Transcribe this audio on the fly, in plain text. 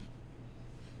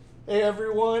Hey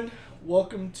everyone,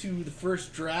 welcome to the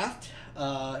first draft.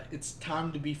 It's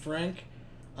time to be frank.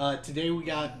 Today we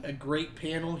got a great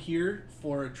panel here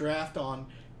for a draft on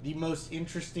the most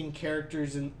interesting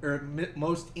characters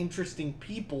most interesting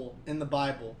people in the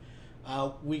Bible.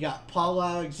 We got Paul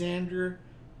Alexander,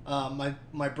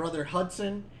 my brother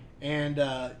Hudson, and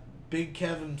Big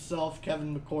Kev himself,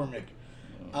 Kevin McCormick.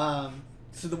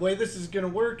 So the way this is going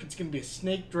to work, it's going to be a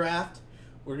snake draft.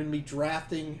 We're going to be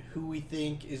drafting who we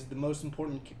think is the most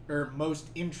important or most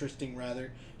interesting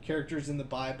rather characters in the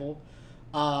Bible.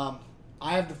 I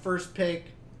have the first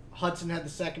pick. Hudson had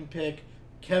the second pick.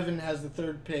 Kevin has the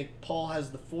third pick. Paul has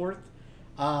the fourth.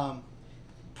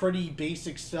 Pretty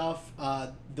basic stuff.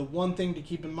 The one thing to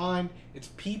keep in mind, it's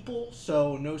people,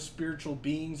 so no spiritual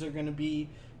beings are going to be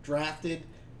drafted.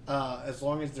 As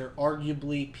long as they're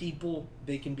arguably people,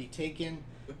 they can be taken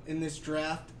in this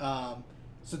draft.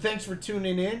 So thanks for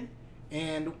tuning in,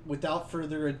 and without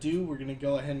further ado, we're going to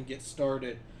go ahead and get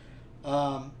started.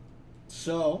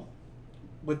 So,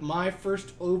 with my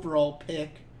first overall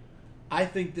pick, I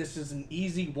think this is an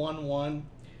easy 1-1.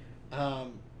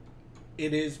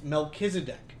 It is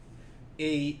Melchizedek,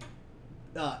 a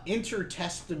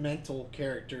intertestamental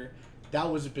character.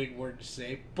 That was a big word to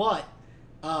say, but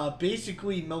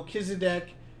basically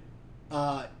Melchizedek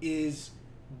is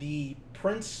the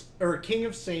prince or king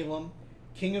of Salem,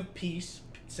 king of peace.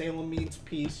 Salem means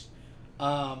peace.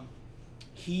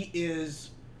 He is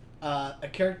a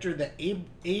character that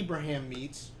Abraham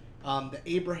meets, that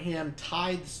Abraham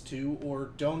tithes to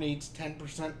or donates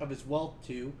 10% of his wealth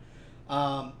to.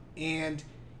 And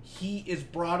he is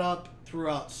brought up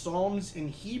throughout Psalms and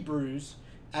Hebrews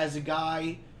as a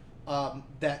guy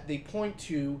that they point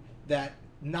to that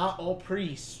not all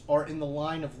priests are in the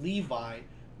line of Levi,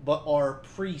 but are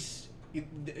priests.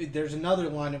 There's another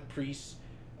line of priests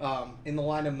in the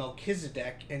line of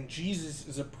Melchizedek, and Jesus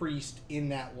is a priest in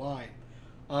that line.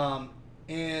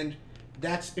 And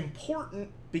that's important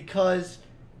because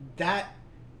that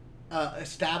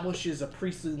establishes a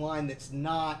priestly line that's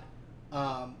not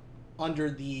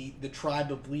under the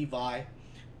tribe of Levi.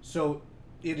 So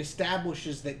it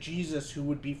establishes that Jesus, who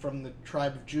would be from the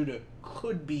tribe of Judah,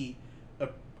 could be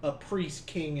a priest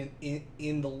king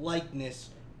in the likeness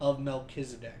of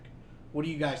Melchizedek. What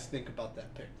do you guys think about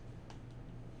that pick?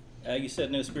 You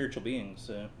said no spiritual beings,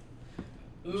 so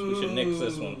we should nix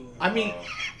this one. I mean,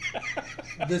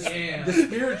 the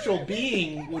spiritual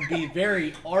being would be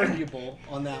very arguable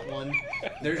on that one.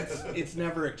 It's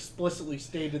never explicitly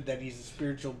stated that he's a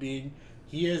spiritual being.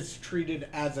 He is treated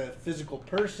as a physical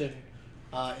person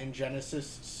in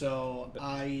Genesis, so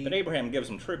But Abraham gives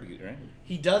him tribute, right?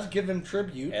 He does give him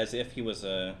tribute. As if he was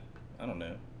a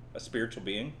spiritual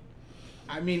being.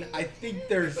 I mean, I think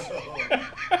there's...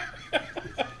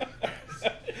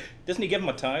 Doesn't he give him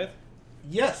a tithe?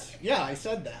 Yes, yeah, I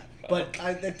said that. But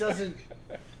that doesn't...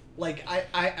 Like,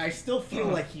 I still feel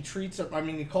like he treats him... I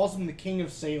mean, he calls him the king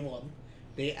of Salem.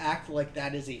 They act like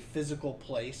that is a physical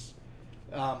place.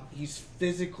 He's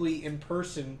physically in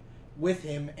person with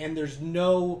him, and there's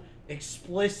no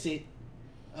explicit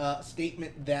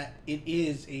statement that it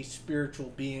is a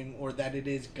spiritual being or that it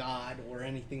is God or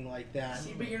anything like that.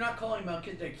 See, but you're not calling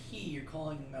Melchizedek he, you're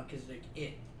calling Melchizedek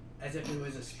it, as if it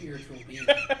was a spiritual being.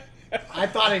 I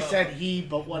thought I said he,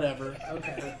 but whatever.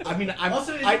 Okay. I mean,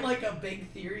 also, isn't like a big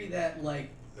theory that like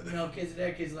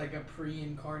Melchizedek is like a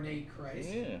pre-incarnate Christ?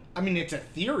 Yeah. I mean, it's a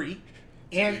theory.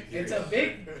 And it's a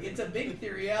big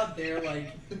theory out there.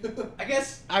 Like, I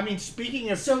guess. I mean, speaking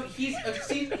of, so he's a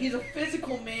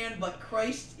physical man, but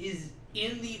Christ is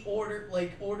in the order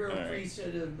of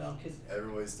priesthood of Melchizedek.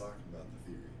 Everybody's talking about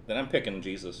the theory. Then I'm picking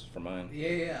Jesus for mine.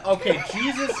 Yeah. Okay,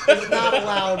 Jesus is not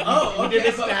allowed. Oh, okay. We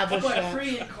did establish but that.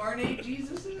 Pre-incarnate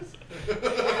Jesus is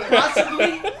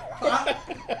possibly.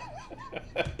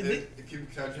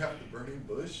 Can I drop the burning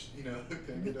bush? You know,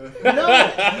 No,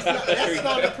 that's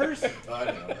not a person. I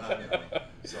know.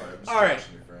 Sorry, I'm just All right.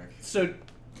 you, Frank. So,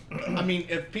 I mean,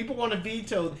 if people want to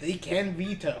veto, they can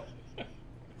veto.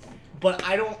 But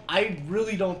I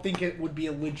really don't think it would be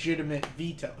a legitimate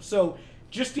veto. So,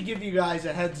 just to give you guys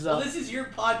a heads up. Well, this is your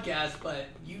podcast, but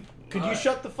you... Could you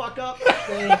shut the fuck up?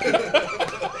 Thank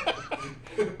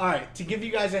you. Alright, to give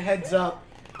you guys a heads up,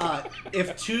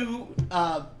 if two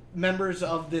members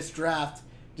of this draft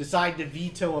decide to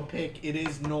veto a pick, it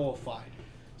is nullified.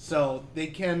 So they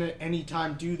can at any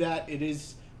time do that. It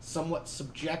is somewhat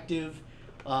subjective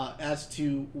as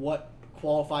to what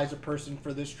qualifies a person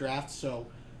for this draft. So,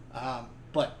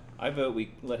 but I vote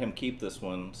we let him keep this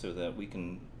one so that we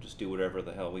can just do whatever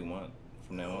the hell we want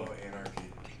from now on. Oh, anarchy.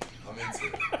 I'm into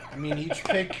it. I mean, each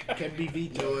pick can be You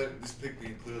know vetoed. what? This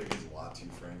pick clearly means a lot to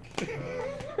you, Frank.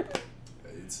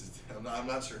 It's I'm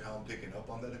not sure how I'm picking up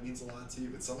on that it means a lot to you,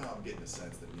 but somehow I'm getting a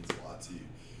sense that it means a lot to you.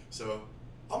 So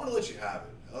I'm going to let you have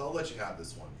it. I'll let you have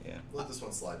this one. Yeah. Let this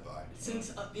one slide by.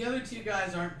 Since the other two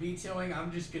guys aren't vetoing,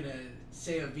 I'm just gonna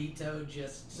say a veto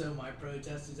just so my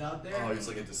protest is out there. Oh, it's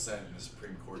like a dissent in the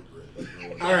Supreme Court grid.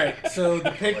 Like, All right, so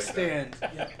the pick Like that. stands.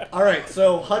 Yep. All right,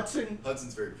 so Hudson.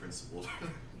 Hudson's very principled.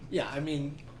 Yeah, I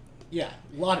mean, yeah,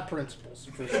 a lot of principles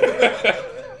for sure.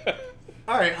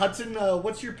 All right, Hudson,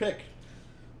 what's your pick?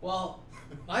 Well,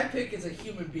 my pick is a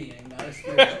human being, not a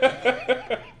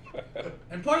spiritual.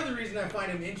 And part of the reason I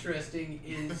find him interesting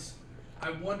is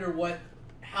I wonder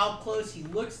how close he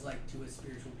looks like to a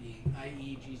spiritual being,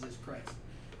 i.e. Jesus Christ.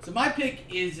 So my pick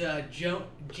is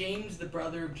James, the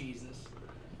brother of Jesus.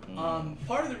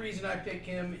 Part of the reason I pick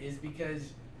him is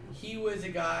because he was a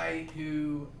guy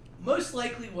who most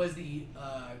likely was the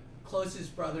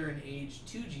closest brother in age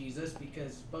to Jesus,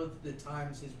 because both the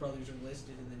times his brothers are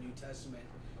listed in the New Testament,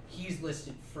 he's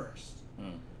listed first.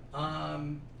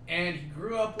 And he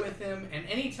grew up with him, and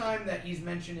any time that he's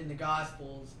mentioned in the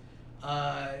Gospels,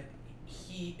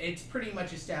 it's pretty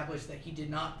much established that he did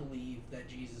not believe that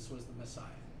Jesus was the Messiah,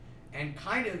 and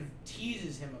kind of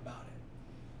teases him about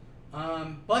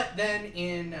it. But then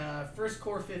in 1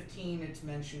 Cor 15, it's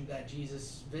mentioned that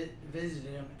Jesus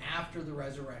visited him after the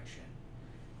resurrection.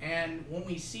 And when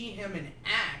we see him in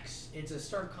Acts, it's a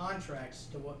stark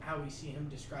contrast to how we see him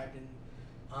described in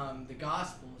the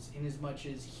Gospels, in as much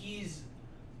as he's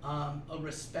a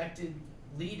respected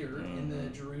leader in the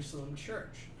Jerusalem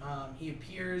church. He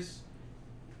appears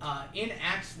in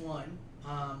Acts 1,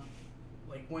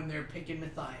 like when they're picking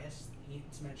Matthias,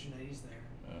 it's mentioned that he's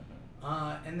there.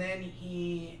 And then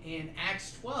in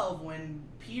Acts 12, when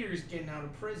Peter's getting out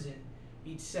of prison,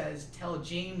 he says, tell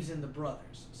James and the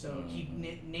brothers. So he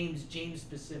names James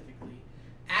specifically.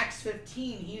 Acts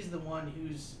 15, he's the one who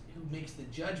makes the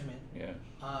judgment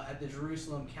at the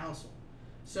Jerusalem council.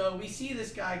 So we see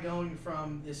this guy going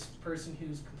from this person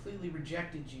who's completely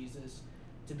rejected Jesus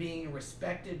to being a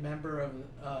respected member of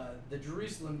the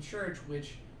Jerusalem church,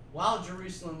 which, while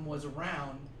Jerusalem was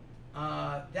around,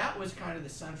 that was kind of the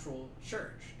central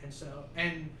church.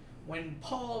 And when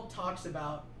Paul talks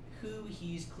about who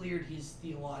he's cleared his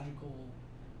theological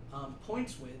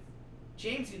points with,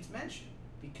 James gets mentioned,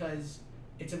 because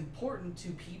it's important to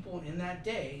people in that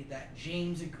day that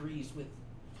James agrees with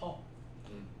Paul.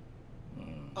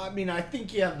 I mean, I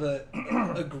think you have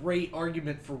a great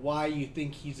argument for why you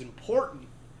think he's important.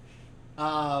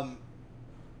 I'd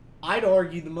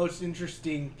argue the most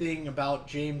interesting thing about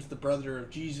James, the brother of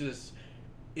Jesus,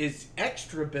 is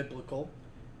extra biblical,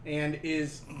 and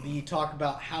is the talk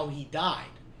about how he died.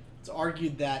 It's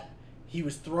argued that he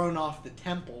was thrown off the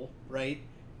temple, right?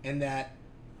 And that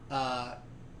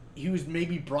he was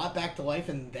maybe brought back to life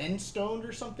and then stoned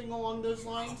or something along those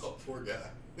lines. Oh, poor guy.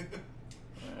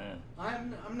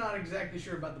 I'm not exactly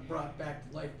sure about the brought back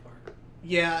to life part.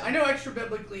 Yeah. I know extra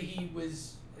biblically he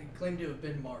was claimed to have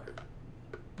been martyred.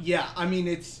 Yeah, I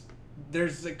mean,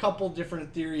 there's a couple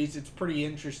different theories. It's pretty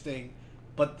interesting,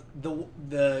 but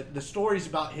the stories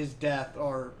about his death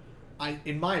are,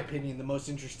 in my opinion, the most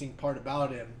interesting part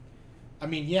about him. I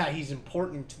mean, yeah, he's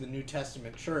important to the New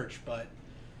Testament church, but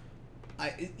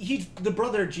he's the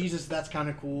brother of Jesus. That's kind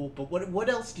of cool. But what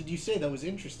else did you say that was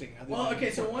interesting? Well,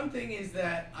 okay, so one thing is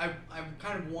that I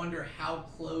kind of wonder how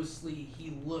closely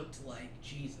he looked like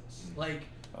Jesus, like,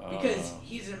 because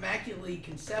he's immaculately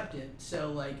conceived.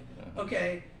 So, like,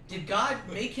 okay, did God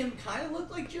make him kind of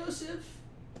look like Joseph,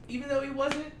 even though he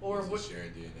wasn't, or Was he sharing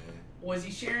DNA? Was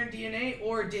he sharing DNA,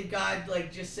 or did God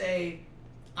like just say,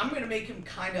 I'm going to make him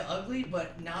kind of ugly,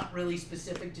 but not really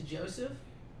specific to Joseph?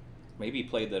 Maybe he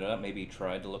played that up. Maybe he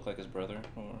tried to look like his brother.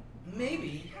 Or...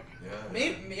 Maybe.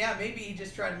 Yeah. Maybe he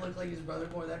just tried to look like his brother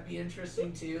more. That'd be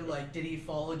interesting too. Like, did he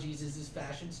follow Jesus'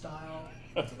 fashion style?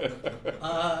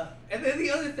 And then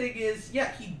the other thing is,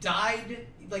 yeah, he died,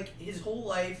 like, his whole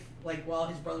life, like, while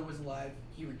his brother was alive,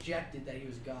 he rejected that he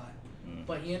was God.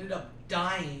 But he ended up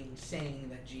dying saying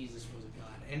that Jesus was a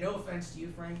God. And no offense to you,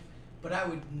 Frank, but I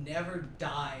would never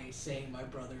die saying my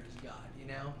brother is God, you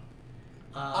know?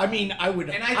 I mean, I would.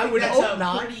 And I think would that's hope a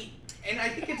not. and I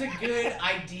think it's a good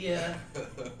idea,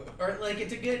 or like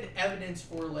it's a good evidence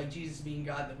for like Jesus being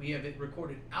God, that we have it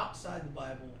recorded outside the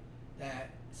Bible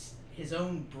that his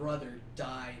own brother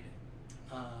died,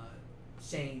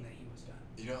 saying that he was God.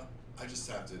 You know, I just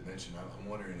have to mention, I'm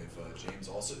wondering if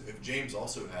James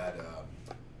also had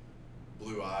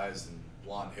blue eyes and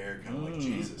blonde hair, kind of like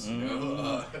Jesus. You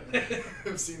know,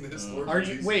 I've seen the historical. Are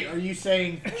you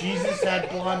saying Jesus had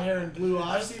blonde hair and blue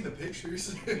I've eyes? seen the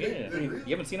pictures. Yeah, They're real.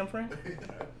 you haven't seen him, Frank?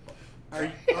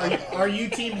 Are you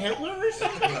Team Hitler or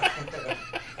something?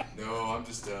 No, I'm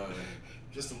just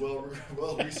just a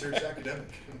well researched academic.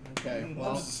 Okay, I'm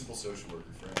well, just a simple social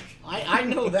worker, Frank. I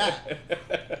know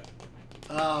that.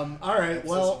 All right,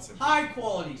 well, High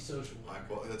quality social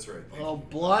work. That's right. Thank well, you.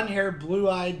 blonde hair, blue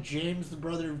eyed James, the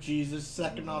brother of Jesus,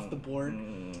 second off the board.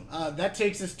 That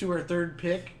takes us to our third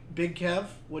pick. Big Kev,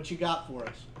 what you got for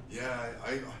us? Yeah,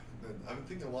 I've been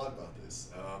thinking a lot about this.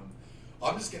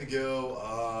 I'm just gonna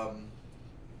go.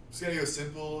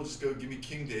 Simple. Just go. Give me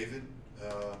King David.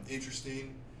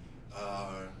 Interesting.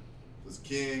 Was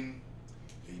king.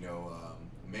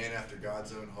 Man after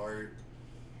God's own heart.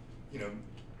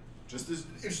 Just this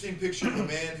interesting picture of a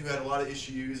man who had a lot of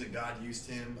issues and God used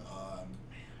him.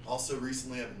 Also,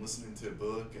 recently I've been listening to a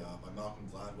book by Malcolm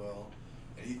Gladwell,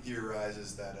 and he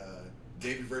theorizes that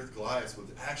David versus Goliath was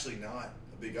actually not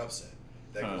a big upset.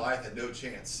 That Goliath had no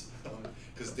chance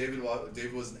because David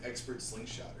was an expert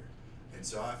slingshotter, and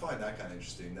so I find that kind of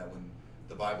interesting. That when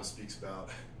the Bible speaks about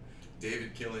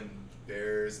David killing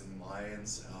bears and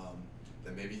lions,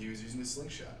 that maybe he was using a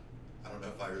slingshot. I don't know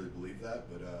if I really believe that,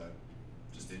 but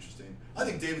just interesting. I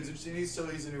think David's interesting. He's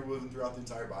interwoven throughout the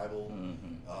entire Bible.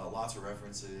 Lots of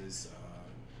references.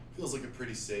 Feels like a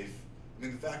pretty safe. I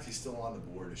mean, the fact he's still on the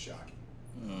board is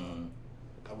shocking.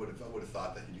 I would have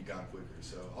thought that he'd be gone quicker.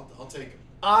 So I'll take him.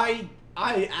 I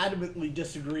adamantly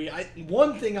disagree.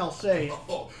 One thing I'll say.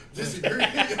 Oh, disagree.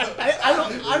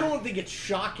 I don't think it's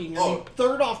shocking. I mean,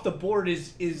 third off the board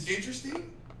is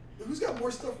interesting. Who's got more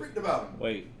stuff written about him?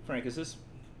 Wait, Frank, is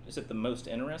it the most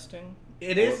interesting?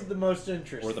 It is the most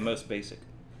interesting. Or the most basic?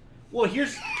 Well,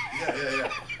 here's. Yeah.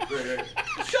 Right.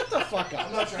 Shut the fuck up.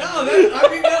 I'm not trying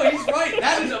No, he's right.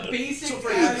 That is a basic. So for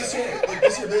this year,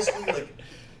 basically, like,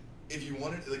 if you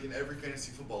wanted, like in every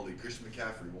fantasy football league, Christian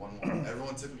McCaffrey won one.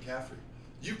 Everyone took McCaffrey.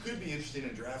 You could be interested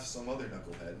in draft some other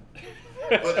knucklehead,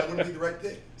 but that wouldn't be the right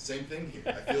pick. Same thing here.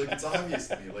 I feel like it's obvious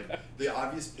to me. Like the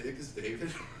obvious pick is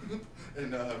David,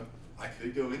 and I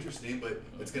could go interesting, but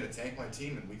it's going to tank my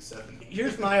team in week 7.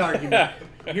 Here's my argument.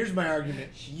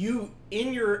 You,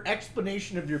 in your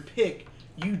explanation of your pick,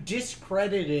 you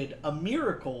discredited a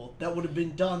miracle that would have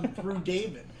been done through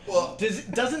David. Well,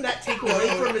 doesn't that take away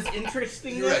from his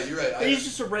interestingness? You're right. That he's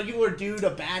just a regular dude,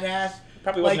 a badass.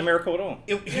 Probably wasn't a miracle at all.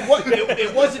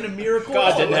 It wasn't a miracle.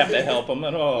 God didn't have to help him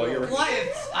at all.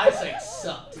 Goliath's eyesight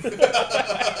sucked.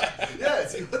 Yeah,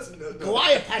 see, no.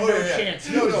 Goliath had no chance.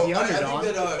 He was the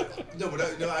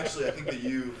underdog. Actually, I think that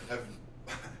you have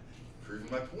proven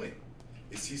my point.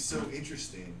 He's so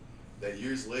interesting that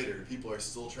years later, people are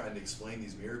still trying to explain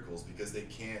these miracles because they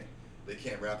can't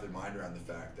wrap their mind around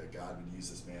the fact that God would use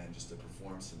this man just to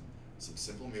perform some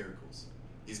simple miracles.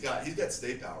 He's got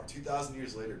stay power. 2,000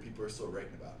 years later, people are still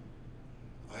writing about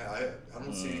him. I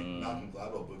don't see any Malcolm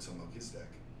Gladwell books on Melchizedek.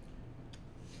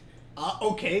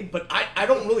 Okay, but I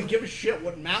don't really give a shit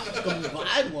what Malcolm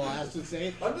Gladwell has to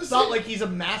say. It's not like he's a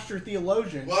master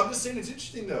theologian. Well, I'm just saying it's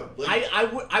interesting though. Like, I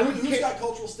would. Who's got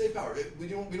cultural stay power? We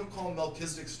don't call them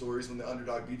Melchizedek stories when the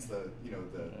underdog beats the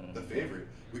favorite.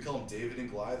 We call them David and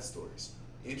Goliath stories.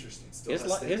 Interesting. Still has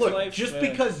stay power. Look, just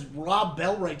because Rob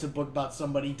Bell writes a book about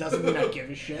somebody doesn't mean I give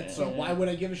a shit. So why would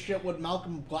I give a shit what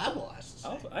Malcolm Gladwell has to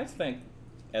say? I think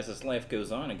as his life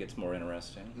goes on, it gets more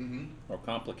interesting, more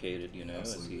complicated.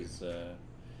 Absolutely.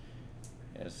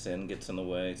 As sin gets in the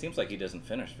way. It seems like he doesn't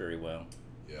finish very well.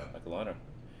 Yeah. Like a lot of.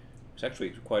 There's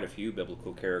actually quite a few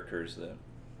biblical characters that.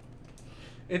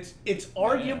 It's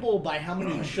arguable by how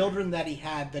many children that he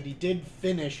had that he did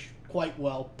finish quite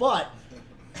well, but.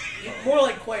 More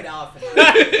like quite often.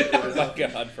 Oh my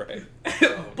God, Frank.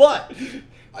 But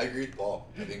I agree with Paul.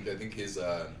 I think his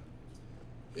the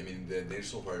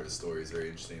initial part of his story is very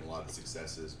interesting, a lot of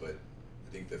successes, but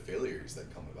I think the failures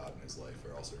that come about in his life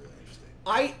are also really interesting.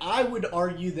 I would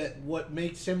argue that what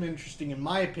makes him interesting, in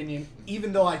my opinion,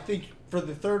 even though I think for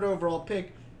the third overall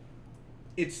pick,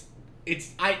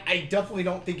 I definitely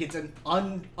don't think it's an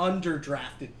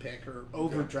underdrafted pick or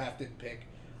overdrafted pick.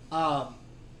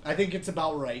 I think it's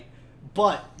about right.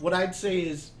 But what I'd say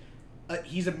is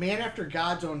he's a man after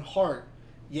God's own heart,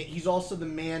 yet he's also the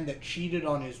man that cheated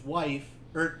on his wife,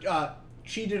 or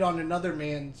cheated on another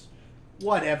man's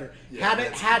whatever. Yeah,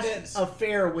 had an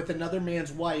affair with another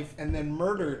man's wife and then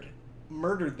murdered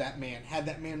that man, had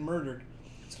that man murdered.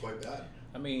 It's quite bad.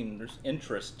 I mean, there's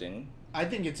interesting. I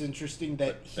think it's interesting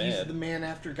that he's the man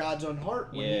after God's own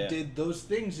heart when he did those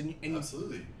things. And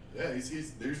absolutely. Yeah,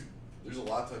 there's a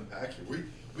lot to unpack here.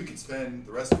 We could spend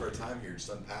the rest of our time here just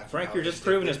unpacking. Frank, you're just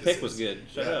proving his pick was good.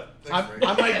 Shut up. Thanks,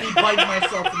 I might be biting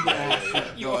myself in the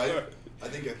ass. No, I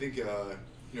think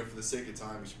for the sake of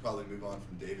time, we should probably move on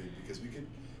from David because we could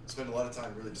spend a lot of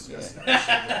time really discussing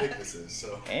how pick this is.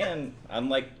 So. And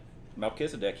unlike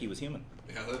Melchizedek, he was human.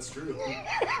 Yeah, that's true.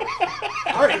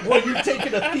 All right, well, you're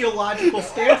taking a theological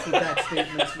stance with that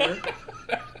statement, sir.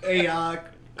 A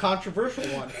controversial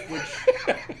one,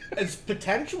 which is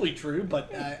potentially true,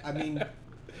 but I mean...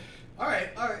 All right.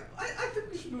 I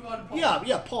think we should move on to Paul.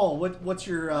 Yeah, Paul, what's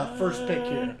your first pick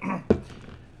here?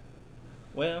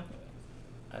 Well,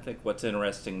 I think what's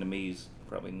interesting to me is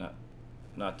probably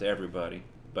not to everybody,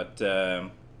 but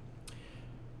so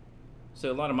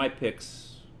a lot of my picks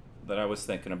that I was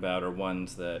thinking about are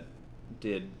ones that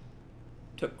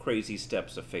took crazy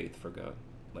steps of faith for God,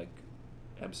 like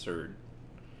absurd.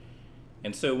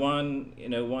 And so one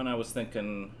I was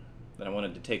thinking that I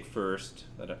wanted to take first,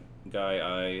 that a guy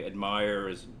I admire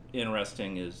is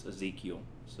interesting, is Ezekiel.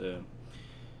 So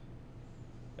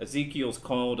Ezekiel's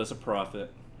called as a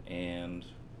prophet, and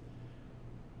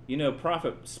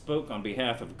prophet spoke on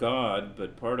behalf of God,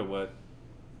 but part of what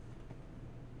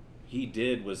he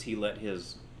did was he let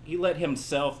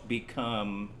himself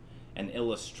become an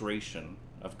illustration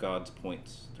of God's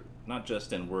points, not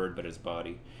just in word but his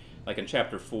body. Like in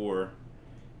chapter 4,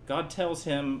 God tells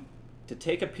him to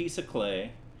take a piece of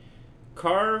clay,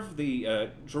 carve the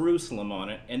Jerusalem on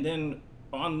it, and then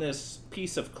on this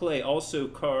piece of clay also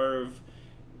carve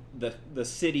the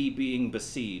city being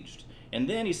besieged. And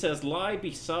then he says, I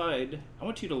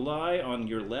want you to lie on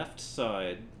your left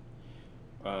side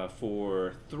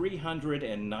for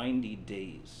 390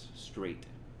 days straight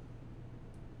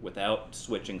without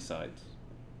switching sides.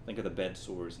 Think of the bed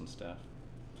sores and stuff.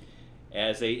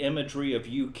 As a imagery of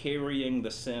you carrying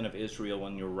the sin of Israel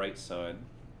on your right side.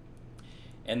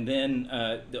 And then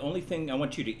the only thing I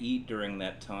want you to eat during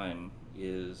that time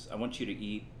is I want you to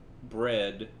eat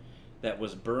bread that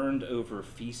was burned over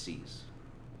feces,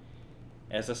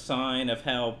 as a sign of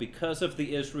how, because of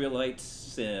the Israelites'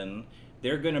 sin,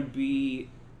 they're going to be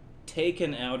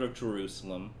taken out of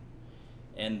Jerusalem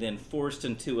and then forced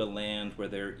into a land where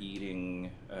they're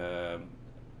eating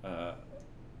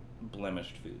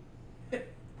blemished food.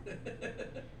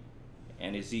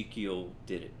 And Ezekiel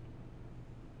did it.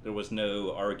 There was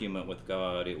no argument with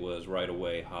God. It was right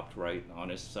away, hopped right on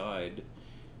his side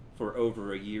for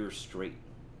over a year straight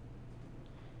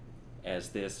as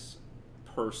this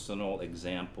personal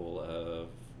example of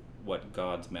what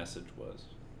God's message was.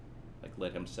 Like,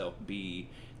 let himself be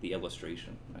the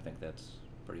illustration. I think that's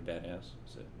pretty badass.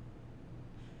 So.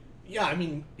 Yeah, I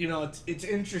mean, it's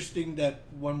interesting that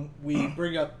when we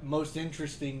bring up most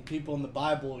interesting people in the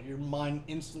Bible, your mind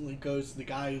instantly goes to the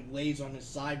guy who lays on his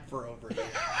side for over a year.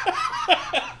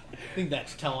 I think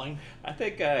that's telling. I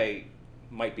think I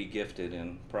might be gifted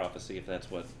in prophecy, if that's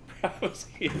what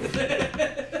prophecy is.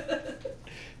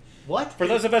 What? For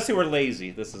those of us who are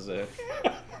lazy, this is a...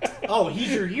 Oh,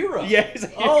 he's your hero. Yeah, he's a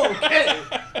hero. Oh, okay.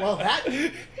 Well, that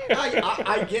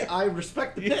I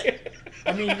respect the pick.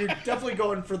 I mean, you're definitely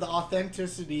going for the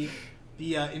authenticity,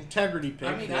 the integrity pick.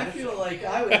 I mean, I feel like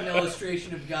I was an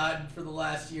illustration of God for the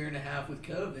last year and a half with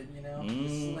COVID.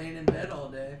 Just laying in bed all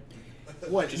day.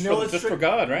 What? Just for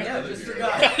God, right? Yeah, just for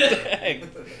God. Dang.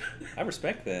 I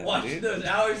respect that. Watching dude. those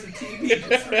hours of TV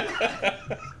just for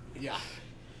God. Yeah,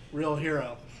 real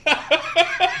hero.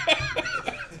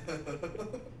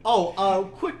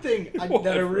 Quick thing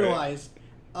that I realized,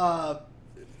 not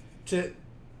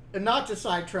to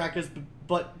sidetrack us,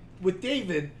 but with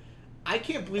David, I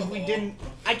can't believe we didn't.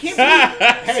 I can't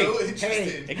believe.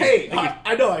 Hey!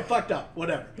 I know I fucked up.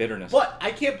 Whatever. Bitterness. But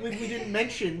I can't believe we didn't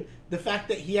mention the fact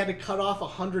that he had to cut off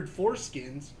 100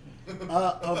 foreskins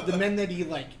of the men that he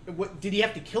did he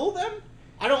have to kill them?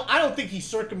 I don't think he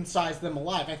circumcised them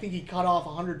alive. I think he cut off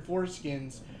 100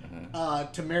 foreskins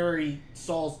to marry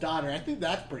Saul's daughter. I think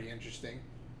that's pretty interesting.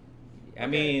 I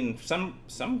mean,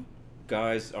 some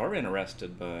guys are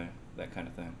interested by that kind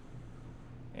of thing,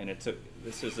 and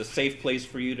this is a safe place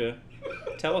for you to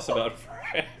tell us about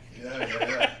it.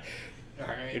 Yeah. All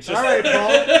right. It's just, all right, Paul. All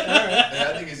right. And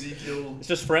I think Ezekiel. It's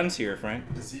just friends here, Frank.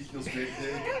 Ezekiel's great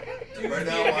pick. Dude, Right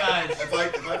now, guys. if I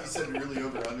have to set it really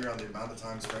over/under on the amount of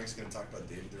times Frank's going to talk about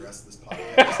David the rest of this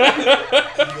podcast,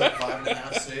 can you go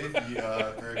 5.5 safe?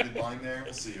 Very good line there.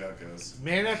 We'll see how it goes.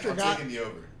 Man after I'm God. taking the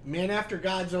over. Man after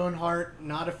God's own heart,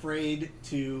 not afraid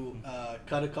to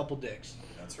cut a couple dicks.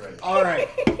 That's right. All right.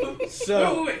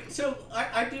 So Wait. So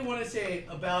I do want to say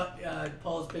about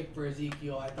Paul's pick for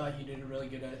Ezekiel. I thought you did a really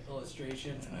good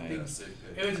illustration. I think Safe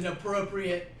pick. it was an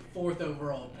appropriate 4th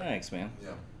overall pick. Thanks, man. Yeah.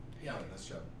 Yeah. Nice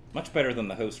job. Much better than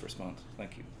the host response.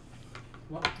 Thank you.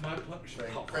 What, my pleasure.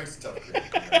 Frank's a tough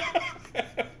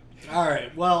pick. all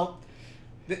right. Well,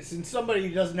 since somebody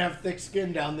doesn't have thick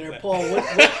skin down there, Paul,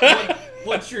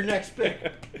 what's your next pick?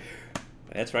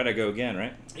 That's right. I go again,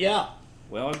 right? Yeah.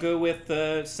 Well, I'll go with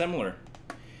similar.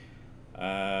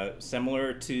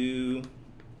 Similar to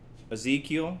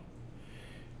Ezekiel.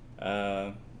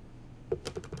 Oh.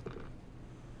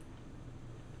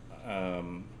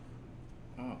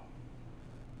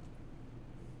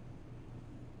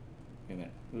 Wait a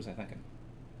minute. Who was I thinking?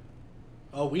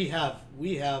 Oh, we have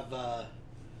a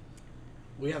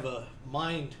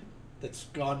mind that's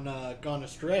gone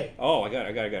astray. Oh, I got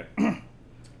it.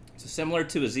 So similar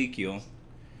to Ezekiel,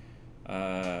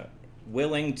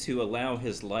 willing to allow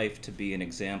his life to be an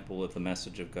example of the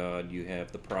message of God, you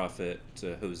have the prophet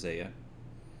Hosea.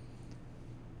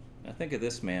 Now think of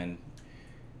this man.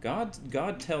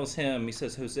 God tells him, he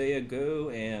says, Hosea,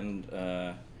 go and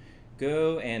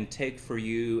take for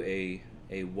you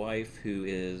a wife who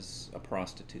is a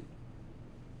prostitute.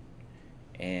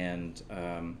 And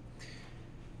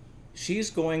she's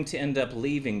going to end up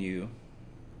leaving you.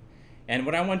 And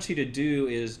what I want you to do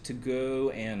is to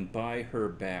go and buy her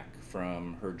back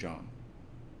from her John,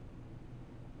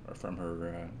 or from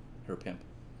her pimp.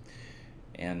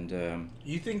 And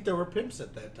you think there were pimps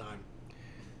at that time?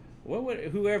 Well,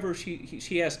 whoever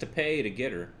she has to pay to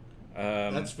get her.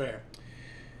 That's fair.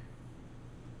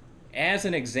 As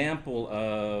an example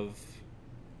of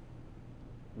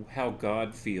how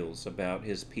God feels about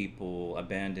his people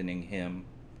abandoning him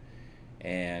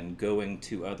and going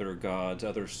to other gods,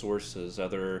 other sources,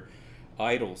 other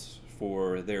idols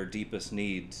for their deepest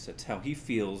needs. That's how he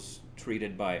feels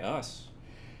treated by us,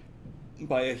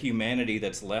 by a humanity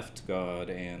that's left God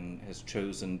and has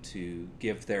chosen to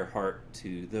give their heart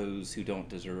to those who don't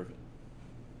deserve it.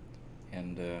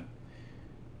 And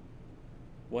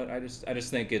I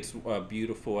just think it's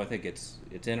beautiful. I think it's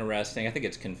interesting. I think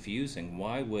it's confusing.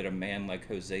 Why would a man like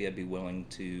Hosea be willing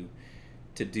to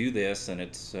do this? And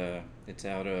it's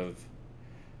out of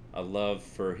a love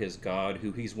for his God,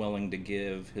 who he's willing to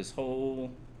give his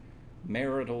whole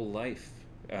marital life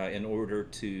in order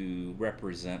to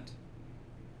represent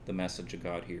the message of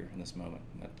God here in this moment.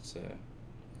 That's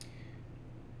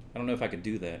I don't know if I could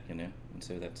do that, and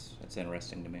so that's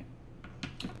interesting to me.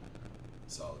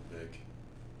 Solid pick.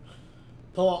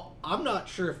 Paul, I'm not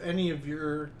sure if any of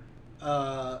your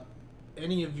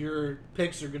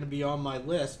picks are going to be on my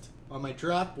list, on my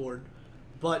draft board,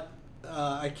 but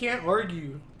I can't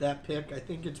argue that pick. I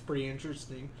think it's pretty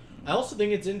interesting. I also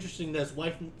think it's interesting that his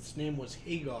wife's name was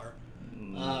Hagar,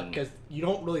 because you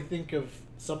don't really think of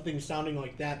something sounding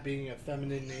like that being a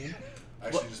feminine name. I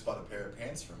actually just bought a pair of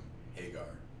pants from Hagar.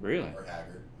 Really? Or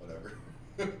Hagar, whatever.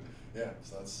 Yeah,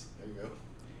 so there you go.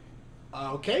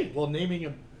 Okay, well, naming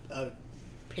a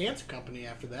pants company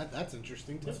after that's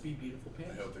interesting too. Must be beautiful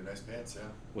pants. I hope they're nice pants, yeah.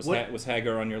 Was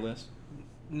Hagar on your list?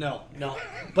 No,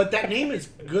 but that name is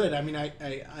good. I mean, I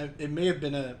it may have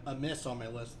been a miss on my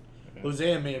list. Okay.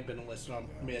 Hosea may have been a miss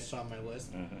on my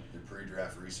list. Uh-huh. Your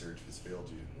pre-draft research has failed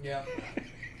you. Yeah.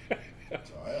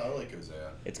 So I like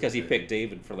Hosea. It's because he picked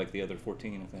David for like the other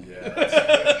 14, I think. Yeah.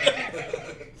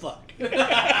 Fuck.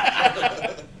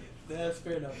 That's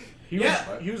fair enough. He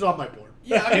was on my board.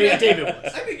 Yeah, I mean, David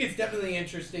was. I think it's definitely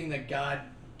interesting that God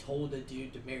told a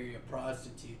dude to marry a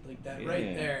prostitute like that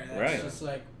right there. That's right. just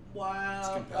like, wow. It's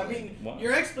I compelling. mean, Wow.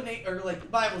 your explanation, or like the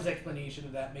Bible's explanation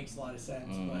of that makes a lot of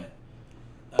sense, but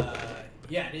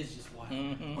yeah, it is just wild.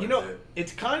 Mm-hmm. You know,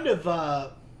 it's kind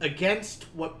of against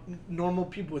what normal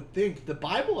people would think. The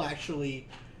Bible actually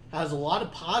has a lot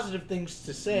of positive things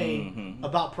to say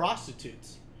about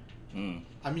prostitutes. Mm.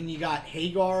 I mean, you got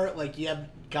Hagar, like you have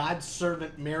God's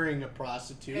servant marrying a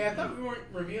prostitute. Hey, I thought we weren't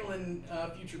revealing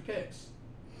future picks.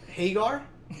 Hagar?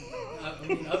 I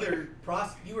mean,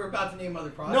 you were about to name other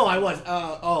prostitutes. No, I was.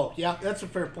 Oh, yeah, that's a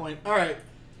fair point. All right.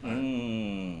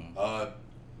 Mm. Am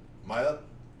I up?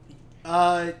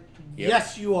 Yep.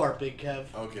 Yes, you are, Big Kev.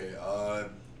 Okay,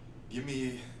 give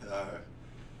me,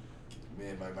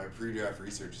 man, my pre-draft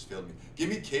research has failed me. Give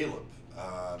me Caleb.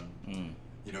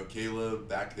 You know, Caleb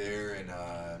back there in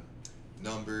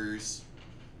Numbers.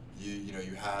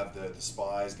 You have the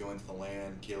spies go into the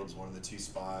land. Caleb's one of the two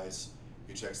spies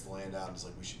who checks the land out and is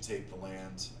like, we should take the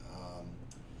land.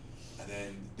 And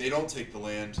then they don't take the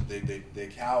land. They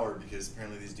cower because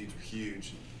apparently these dudes were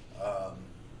huge.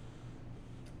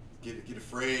 Get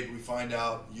afraid. We find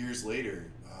out years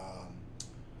later,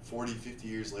 40, 50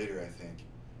 years later, I think,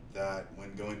 that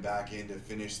when going back in to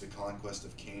finish the conquest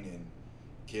of Canaan,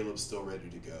 Caleb's still ready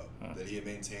to go. That he had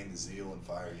maintained the zeal and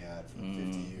fire he had for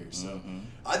 50 years. So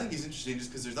I think he's interesting just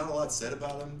because there's not a lot said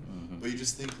about him, but you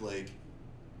just think like,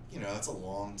 that's a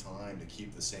long time to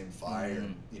keep the same fire,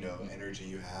 energy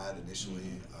you had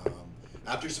initially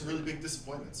after some really big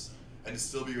disappointments, and to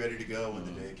still be ready to go when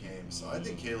the day came. So I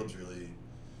think Caleb's really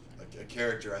a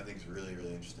character I think is really,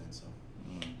 really interesting. So.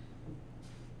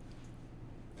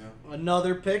 Yeah.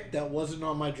 Another pick that wasn't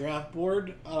on my draft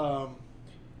board,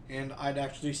 and I'd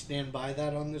actually stand by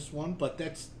that on this one. But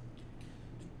that's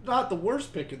not the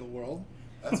worst pick in the world.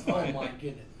 That's Oh fine. my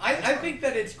goodness. I think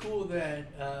that it's cool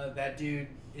that that dude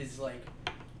is like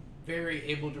very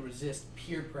able to resist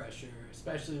peer pressure,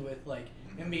 especially with like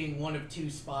him being one of 2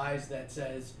 spies that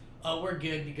says, "Oh, we're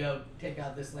good to go take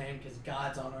out this land because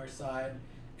God's on our side,"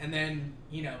 and then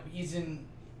he's in,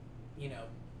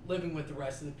 living with the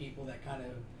rest of the people that kind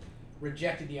of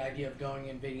rejected the idea of going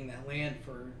and invading that land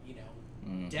for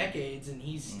decades, and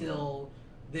he's still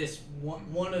this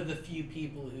one of the few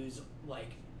people who's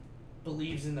like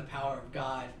believes in the power of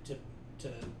God to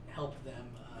help them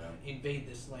invade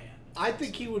this land. I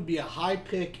think he would be a high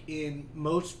pick in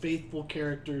most faithful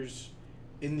characters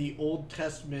in the Old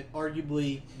Testament,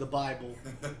 arguably the Bible.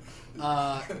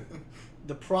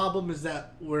 The problem is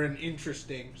that we're an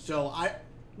interesting. So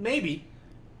maybe.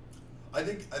 I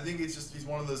think it's just he's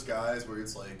one of those guys where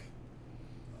it's like,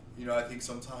 I think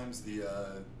sometimes the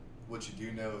what you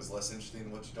do know is less interesting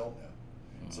than what you don't know.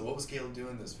 So what was Caleb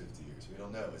doing those 50 years? We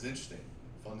don't know. It's interesting,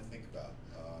 fun to think about.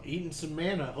 Eating some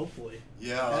manna, hopefully.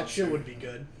 Yeah, that shit would be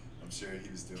good. I'm sure he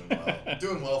was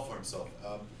doing well for himself.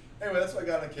 Anyway, that's what I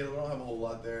got on Caleb. I don't have a whole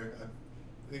lot there. I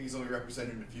think he's only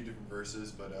represented in a few different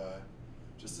verses, but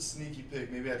just a sneaky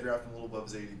pick. Maybe I draft him a little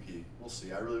above his ADP. We'll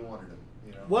see. I really wanted him.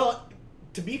 Well,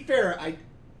 to be fair, I'm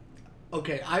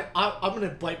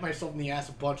gonna bite myself in the ass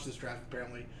a bunch this draft.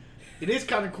 Apparently, it is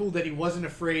kind of cool that he wasn't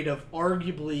afraid of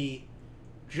arguably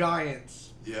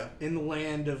giants. Yeah. In the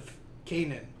land of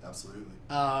Canaan. Absolutely.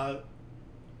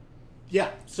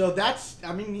 Yeah. So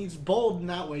he's bold in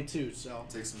that way too. So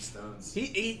take some stones.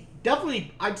 He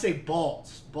definitely, I'd say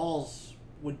balls. Balls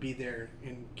would be there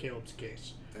in Caleb's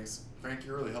case. Thanks, Frank.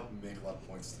 You're really helping me make a lot of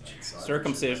points tonight. So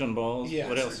circumcision balls. Yeah.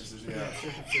 What else? Circumcision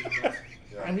balls.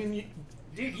 Yeah. I mean,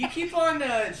 Dude, you keep on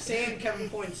saying Kevin's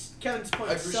point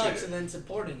sucks and then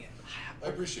supporting it. I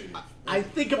appreciate it. I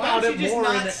think Why about don't it you just more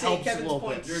and not it say helps a Kevin's little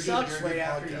point bit. sucks You're a good right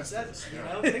after he podcaster. says it?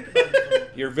 Yeah. Think about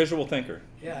it. You're a visual thinker.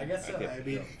 Yeah, I guess so. Okay. I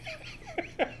mean,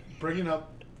 bringing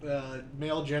up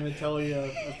male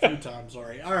genitalia a few times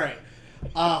already. All right,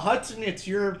 Hudson, it's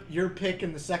your pick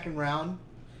in the second round.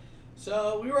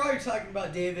 So we were already talking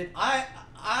about David. I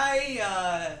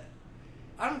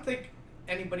don't think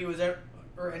anybody was ever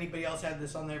or anybody else had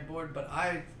this on their board, but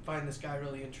I find this guy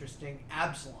really interesting,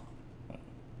 Absalom.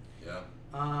 Yeah.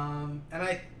 And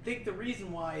I think the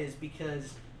reason why is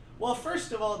because, well,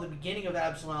 first of all, the beginning of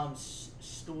Absalom's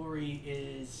story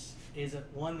is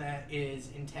one that is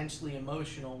intensely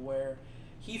emotional, where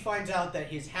he finds out that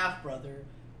his half brother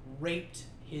raped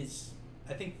his,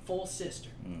 I think, full sister,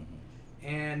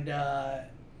 and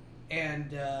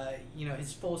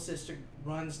his full sister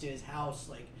runs to his house,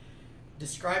 like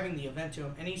describing the event to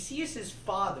him, and he sees his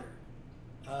father,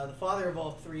 the father of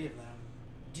all 3 of them,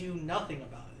 do nothing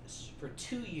about this for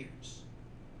 2 years.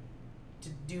 To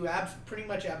do pretty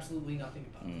much absolutely nothing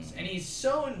about this, and he's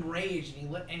so enraged,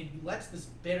 and he lets this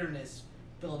bitterness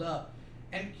build up,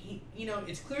 and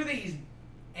it's clear that he's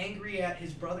angry at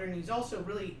his brother, and he's also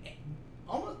really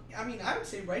almost, I would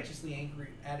say righteously angry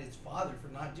at his father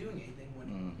for not doing anything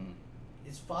when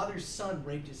his father's son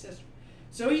raped his sister.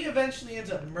 So he eventually ends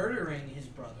up murdering his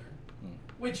brother,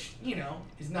 which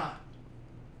is not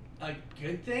a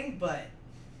good thing, but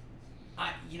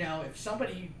if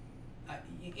somebody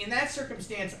in that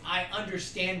circumstance, I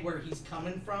understand where he's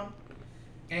coming from,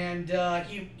 and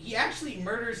he actually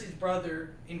murders his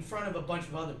brother in front of a bunch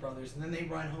of other brothers, and then they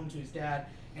run home to his dad,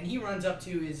 and he runs up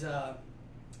to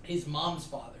his mom's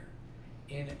father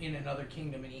in another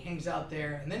kingdom, and he hangs out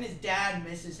there, and then his dad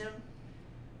misses him,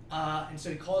 and so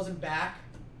he calls him back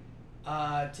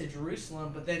to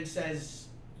Jerusalem, but then says,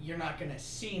 "You're not going to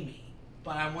see me,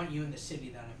 but I want you in the city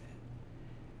that I'm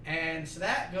in." And so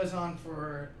that goes on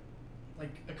for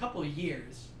like a couple of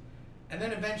years, and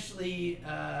then eventually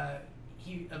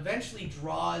he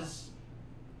draws,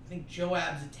 I think,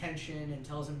 Joab's attention and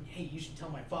tells him, "Hey, you should tell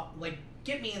my father, like,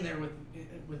 get me in there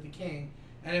with the king."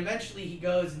 And eventually he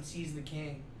goes and sees the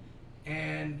king,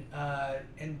 and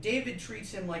David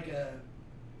treats him like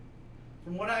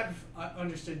from what I've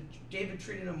understood, David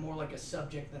treated him more like a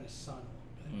subject than a son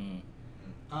a little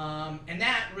bit. And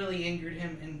that really angered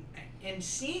him, and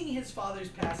seeing his father's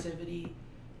passivity,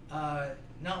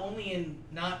 not only in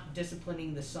not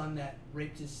disciplining the son that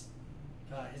raped his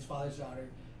father's daughter,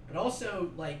 but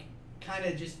also like kind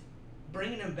of just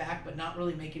bringing him back, but not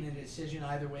really making a decision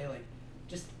either way, like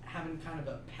just having kind of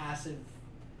a passive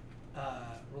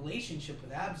relationship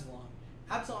with Absalom.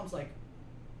 Absalom's like,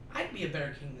 I'd be a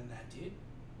better king than that dude.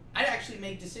 I'd actually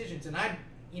make decisions, and I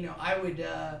would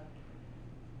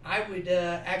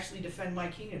actually defend my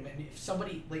kingdom. And if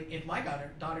somebody, like, if my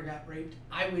daughter got raped,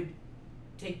 I would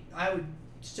would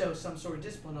show some sort of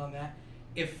discipline on that.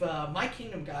 If my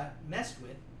kingdom got messed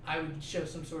with, I would show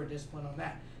some sort of discipline on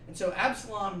that. And so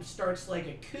Absalom starts like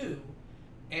a coup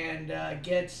and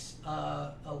gets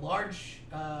a large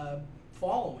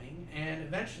following and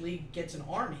eventually gets an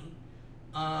army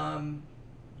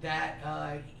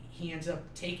that he ends up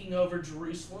taking over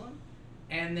Jerusalem,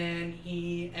 and then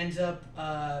he ends up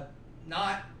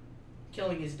not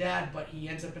killing his dad, but he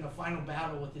ends up in a final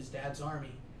battle with his dad's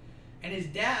army. And his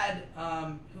dad,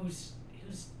 who's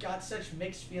got such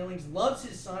mixed feelings, loves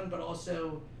his son, but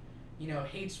also,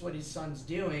 hates what his son's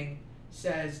doing,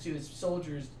 says to his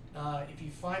soldiers, if you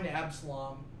find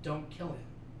Absalom, don't kill him.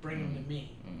 Bring him to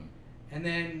me. And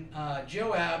then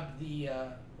Joab,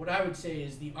 what I would say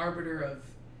is the arbiter of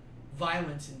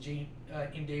violence in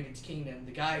David's kingdom,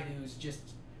 the guy who's just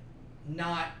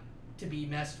not to be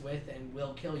messed with and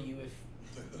will kill you if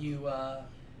you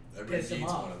piss him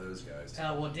off. One of those guys.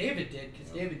 Well, David did,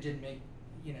 because David did make,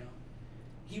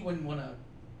 he wouldn't want to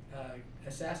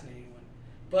assassinate anyone.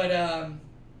 But,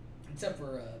 except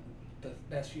for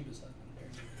Bathsheba's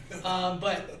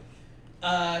husband.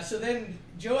 So then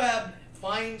Joab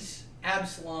finds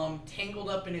Absalom tangled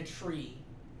up in a tree,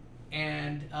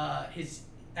 and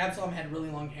Absalom had really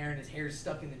long hair, and his hair is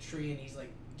stuck in the tree, and he's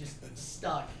like just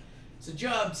stuck. So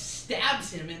Joab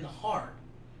stabs him in the heart,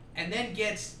 and then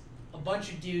gets a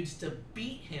bunch of dudes to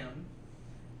beat him,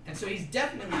 and so he's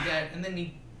definitely dead. And then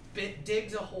he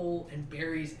digs a hole and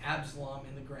buries Absalom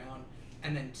in the ground,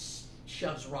 and then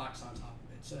shoves rocks on top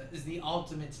of it. So it's the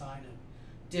ultimate sign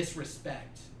of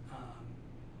disrespect.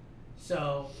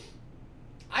 So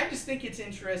I just think it's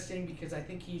interesting because I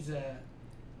think he's a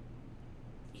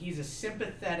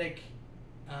sympathetic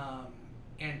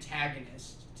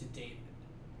antagonist to David.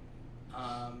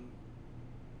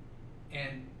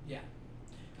 And yeah,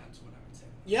 that's what I would say.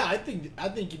 Yeah, I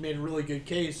think you made a really good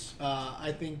case.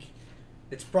 I think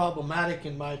it's problematic,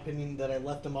 in my opinion, that I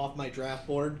left him off my draft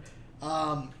board.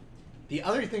 The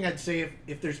other thing I'd say,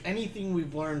 if there's anything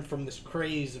we've learned from this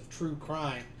craze of true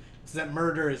crime, is that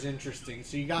murder is interesting.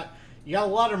 So you got a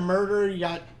lot of murder. You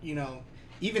got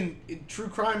even true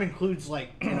crime includes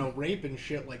rape and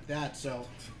shit like that. So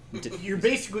you're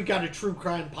basically got a true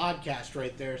crime podcast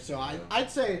right there. So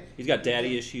I'd say he's got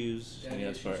daddy issues.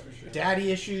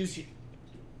 Daddy issues.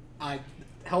 I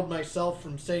held myself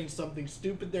from saying something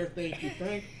stupid there. Thank you,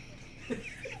 Frank.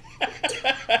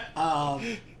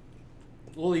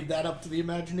 We'll leave that up to the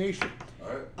imagination. All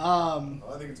right.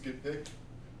 I think it's a good pick.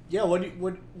 Yeah.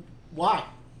 Why?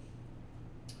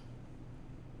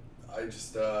 I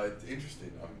just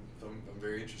interesting. I'm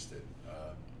very interested.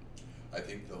 I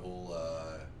think the whole.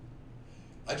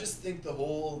 I just think the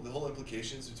whole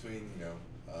implications between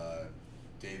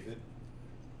David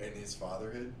and his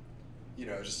fatherhood.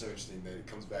 It's just so interesting that it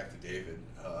comes back to David.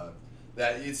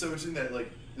 That it's so interesting that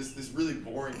this really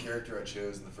boring character I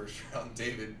chose in the first round,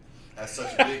 David, has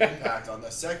such a big impact on the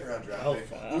second round draft pick.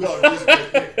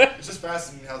 It's just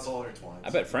fascinating how it's all intertwined. I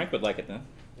bet Frank would like it then.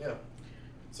 Yeah.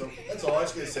 So that's all. I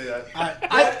was just gonna say that.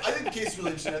 I think the case is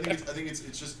really interesting. I think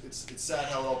it's sad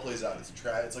how it all plays out.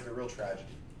 It's like a real tragedy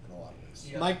in a lot of ways.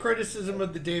 Yeah. My criticism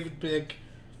of the David pick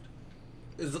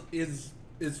is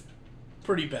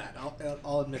pretty bad.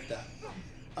 I'll admit that.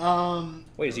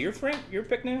 Wait, is it your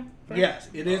pick now, Frank? Yes,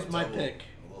 it is my pick.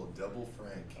 A little double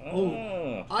Frank.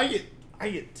 Oh, I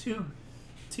get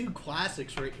two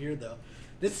classics right here though.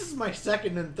 This is my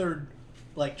second and third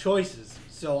choices,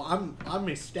 so I'm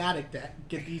ecstatic to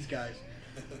get these guys.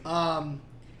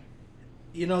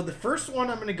 The first one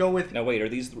I'm gonna go with. Now wait,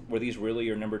 were these really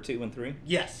your number 2 and 3?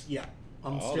 Yes, yeah.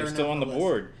 They're still on the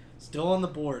board. Still on the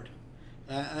board,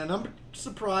 and I'm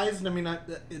surprised. I mean,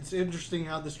 it's interesting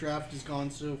how this draft has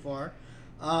gone so far.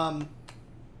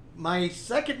 My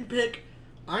second pick,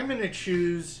 I'm gonna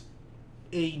choose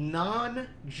a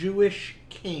non-Jewish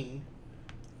king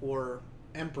or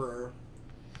emperor,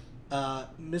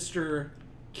 Mr.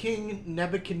 King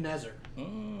Nebuchadnezzar.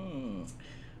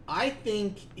 I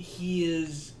think he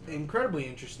is incredibly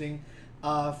interesting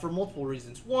for multiple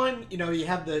reasons. One, you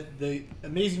have the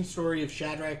amazing story of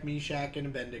Shadrach, Meshach, and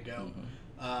Abednego,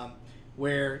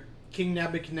 where King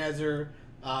Nebuchadnezzar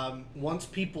wants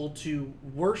people to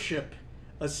worship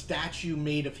a statue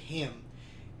made of him.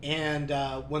 And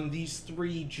when these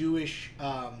 3 Jewish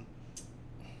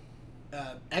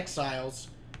exiles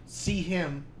see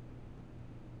him,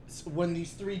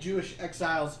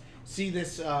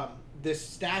 this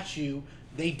statue,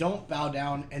 they don't bow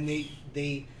down, and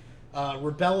they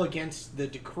rebel against the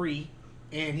decree,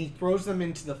 and he throws them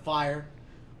into the fire,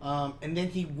 and then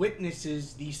he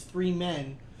witnesses these 3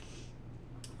 men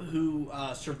who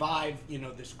survive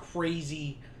this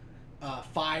crazy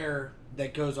fire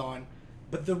that goes on.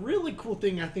 But the really cool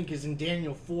thing, I think, is in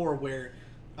Daniel 4, where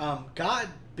God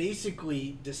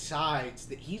basically decides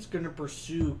that he's going to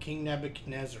pursue King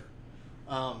Nebuchadnezzar.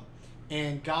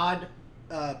 And God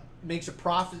makes a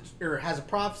prophet, or has a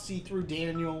prophecy through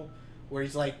Daniel, where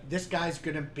he's like, this guy's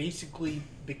going to basically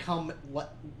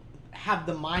have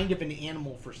the mind of an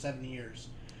animal for 7 years.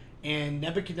 And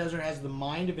Nebuchadnezzar has the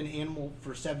mind of an animal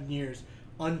for 7 years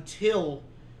until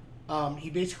he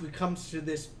basically comes to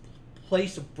this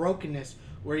place of brokenness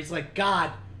where he's like,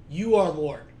 God, you are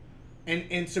Lord.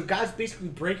 And so God's basically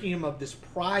breaking him of this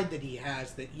pride that he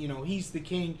has, that, you know, he's the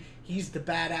king, he's the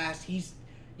badass, he's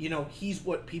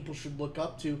what people should look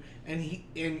up to,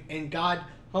 and God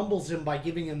humbles him by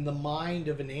giving him the mind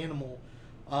of an animal.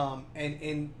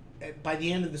 And by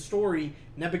the end of the story,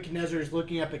 Nebuchadnezzar is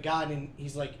looking up at God and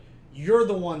he's like, you're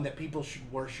the one that people should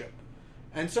worship.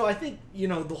 And so I think, you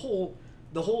know, the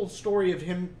whole story of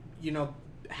him, you know,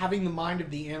 having the mind of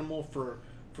the animal for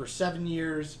 7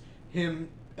 years, him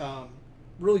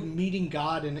really meeting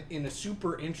God in a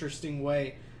super interesting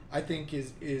way, I think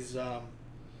is I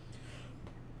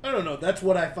don't know, that's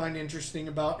what I find interesting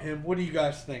about him. What do you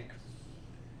guys think?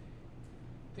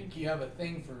 I think you have a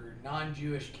thing for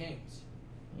non-Jewish kings.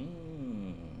 Your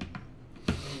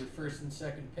first and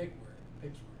second picks were.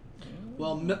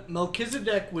 Well,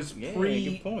 Melchizedek was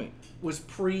good point.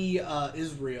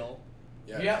 Israel.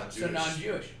 Yeah, so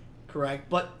non-Jewish. Correct,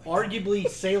 but arguably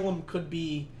Salem could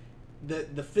be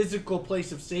the physical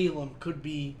place of Salem could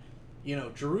be, you know,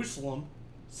 Jerusalem,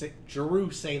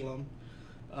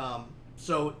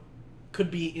 so it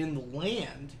could be in the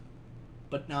land,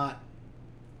 but not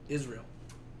Israel.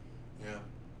 Yeah,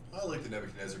 I like the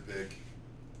Nebuchadnezzar pick.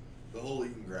 The whole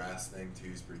eating grass thing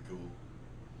too is pretty cool.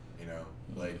 You know,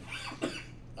 like,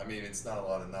 I mean, it's not a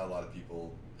lot of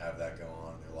people have that going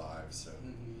on in their lives, so I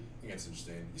think it's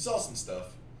interesting. You saw some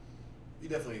stuff. You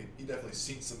definitely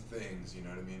seen some things. You know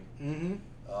what I mean? Mm-hmm.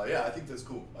 Yeah, I think that's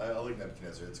cool. I like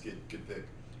Nebuchadnezzar. It's a good pick.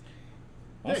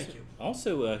 Thank you.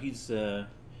 Also, he's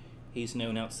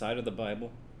known outside of the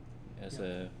Bible as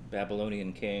a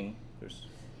Babylonian king. I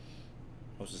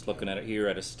was just looking at it here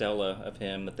at a stela of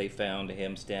him that they found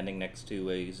him standing next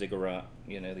to a ziggurat.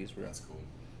 You know, these were. That's cool.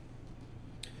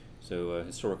 So a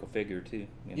historical figure too.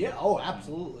 You know? Yeah. Oh,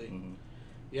 absolutely. Mm-hmm.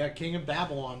 Yeah, King of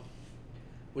Babylon,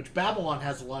 which Babylon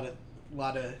has a lot of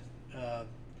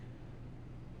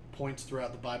points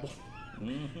throughout the Bible.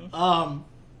 Mm-hmm.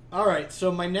 All right.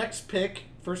 So my next pick,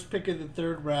 first pick of the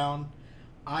third round,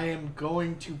 I am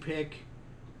going to pick.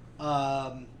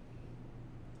 Well,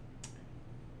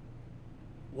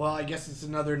 I guess it's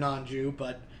another non-Jew,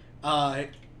 but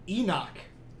Enoch.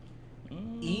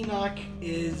 Enoch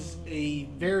is a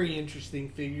very interesting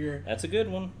figure. That's a good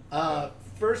one.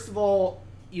 First of all,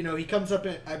 you know, he comes up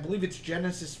I believe it's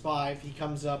Genesis 5. He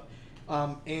comes up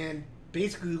and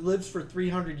basically lives for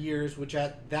 300 years, which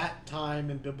at that time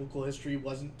in biblical history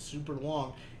wasn't super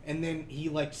long. And then he,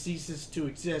 like, ceases to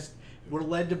exist. We're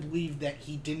led to believe that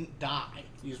he didn't die.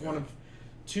 He's one of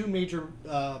two major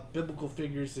biblical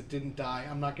figures that didn't die.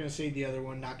 I'm not going to say the other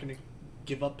one, not going to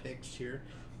give up picks here.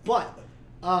 But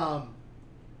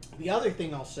the other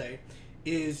thing I'll say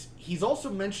is he's also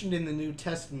mentioned in the New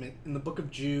Testament, in the book of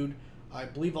Jude, I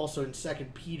believe also in 2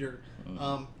 Peter.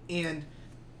 And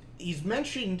he's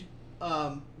mentioned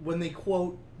when they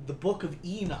quote the book of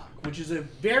Enoch, which is a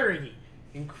very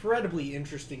incredibly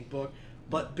interesting book.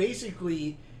 But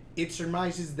basically, it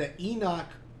surmises that Enoch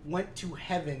went to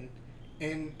heaven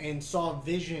and saw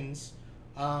visions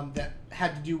that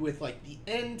had to do with, like, the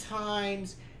end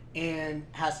times, and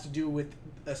has to do with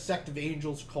a sect of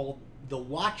angels called the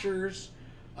Watchers.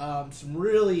 Some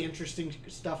really interesting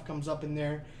stuff comes up in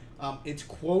there. It's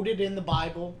quoted in the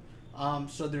Bible,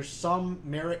 so there's some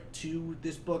merit to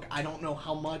this book. I don't know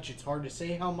how much. It's hard to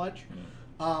say how much.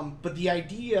 But the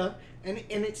idea, and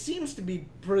it seems to be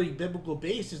pretty biblical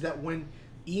based, is that when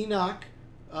Enoch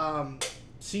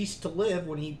ceased to live,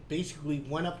 when he basically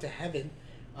went up to heaven,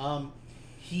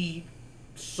 he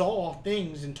saw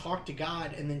things and talked to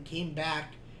God, and then came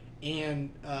back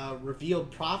and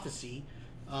revealed prophecy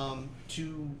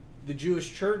to the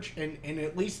Jewish church, and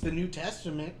at least the New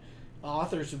Testament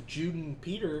authors of Jude and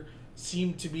Peter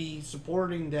seem to be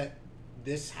supporting that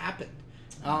this happened.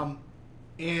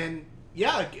 And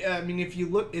yeah, I mean, if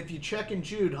you check in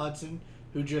Jude, Hudson,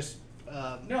 who just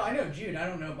no, I know Jude. I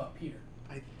don't know about Peter.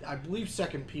 I believe 2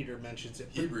 Peter mentions it.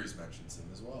 Hebrews mentions him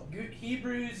as well.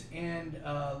 Hebrews and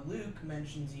Luke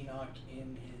mentions Enoch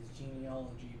in his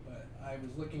genealogy, but I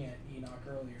was looking at Enoch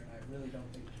earlier, and I really don't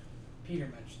think Peter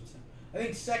mentions him. I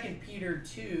think 2 Peter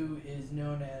 2 is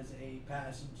known as a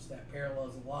passage that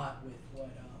parallels a lot with what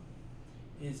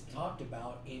is talked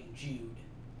about in Jude,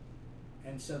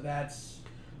 and so that's.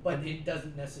 But it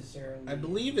doesn't necessarily. I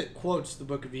believe it quotes the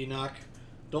Book of Enoch.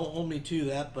 Don't hold me to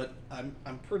that, but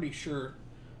I'm pretty sure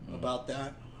about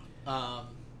that.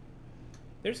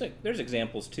 There's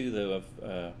examples too though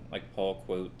of like Paul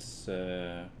quotes,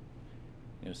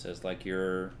 says like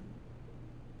your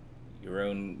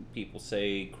own people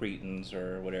say Cretans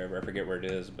or whatever. I forget where it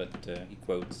is, but he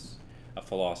quotes a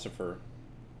philosopher.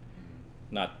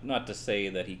 Not to say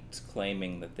that he's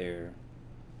claiming that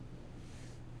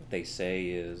what they say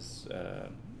is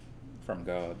from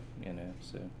God,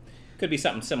 So could be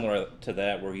something similar to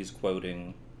that, where he's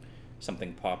quoting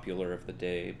something popular of the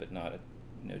day, but not.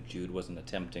 Jude wasn't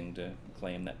attempting to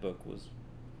claim that book was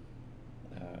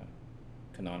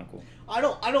canonical. I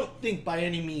don't think by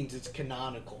any means it's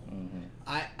canonical.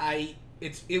 Mm-hmm.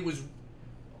 It was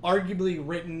arguably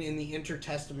written in the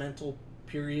intertestamental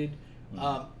period.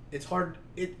 Mm-hmm. It's hard.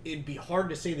 It'd be hard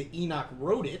to say that Enoch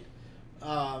wrote it.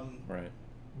 Right.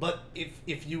 But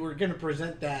if you were going to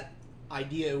present that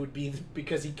idea, it would be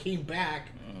because he came back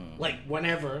like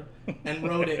whenever and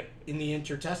wrote it in the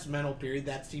intertestamental period.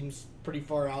 That seems pretty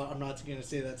far out. I'm not going to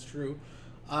say that's true.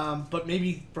 But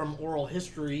maybe from oral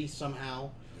history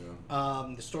somehow,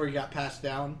 the story got passed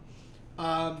down.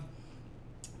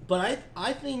 But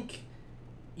I think,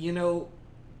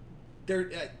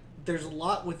 there's a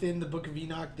lot within the Book of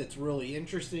Enoch that's really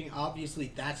interesting.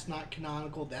 Obviously, that's not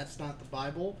canonical. That's not the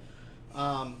Bible.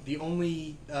 The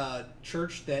only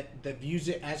church that views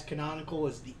it as canonical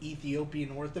is the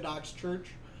Ethiopian Orthodox Church.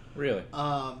 Really?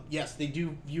 Yes, they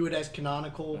do view it as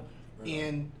canonical,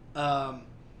 and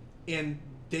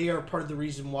they are part of the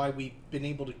reason why we've been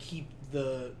able to keep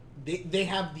They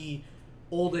have the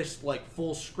oldest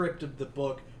full script of the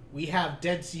book. We have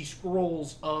Dead Sea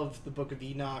Scrolls of the Book of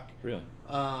Enoch. Really?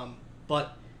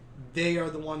 But they are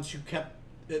the ones who kept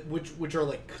which are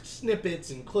like snippets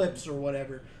and clips or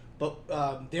whatever.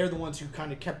 But they're the ones who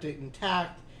kind of kept it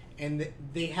intact, and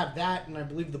they have that, and I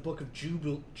believe the Book of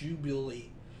Jubilee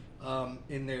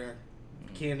in their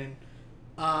canon.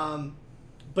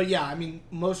 But yeah, I mean,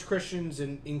 most Christians,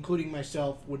 and including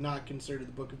myself, would not consider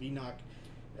the Book of Enoch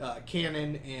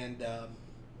canon,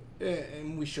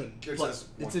 and we shouldn't. But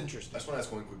it's interesting. I just want to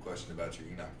ask one quick question about your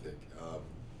Enoch pick.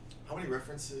 How many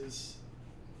references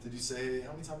did you say?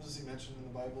 How many times was he mentioned in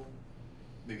the Bible?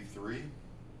 Maybe 3?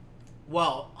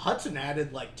 Well, Hudson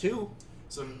added 2.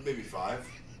 So maybe 5?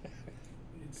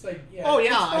 It's like, Oh, yeah,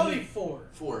 it's probably I mean, 4.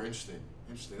 4, interesting.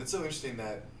 It's so interesting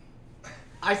that...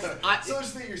 so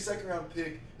interesting that your second round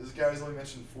pick is a guy who's only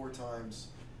mentioned 4 times.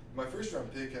 My first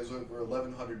round pick has over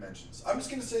 1,100 mentions. I'm just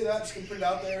going to say that, just going to put it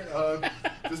out there.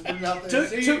 Just put it out there.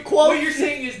 To quote, what you're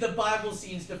saying is the Bible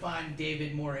seems to find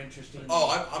David more interesting.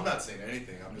 I'm not saying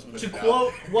anything. I'm just putting to it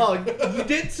quote, out there. well, you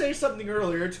did say something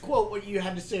earlier. To quote what you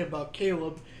had to say about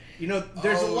Caleb,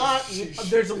 there's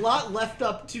there's a lot left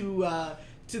up to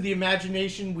the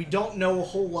imagination. We don't know a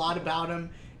whole lot about him.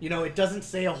 It doesn't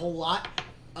say a whole lot.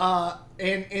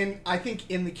 And I think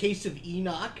in the case of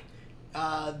Enoch,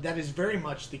 that is very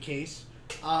much the case.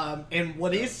 And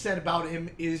what is said about him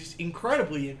is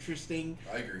incredibly interesting.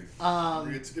 I agree.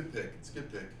 It's a good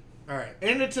pick. All right,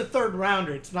 and it's a third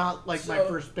rounder. It's not my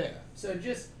first pick. So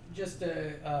just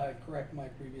to correct my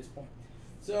previous point.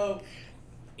 So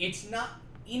it's not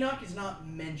Enoch is not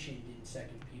mentioned in 2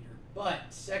 Peter,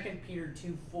 but 2 Peter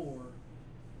 2:4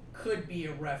 could be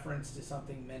a reference to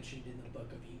something mentioned in the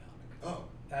Book of Enoch. Oh,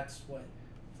 that's what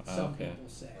some people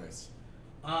say. Nice.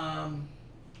 I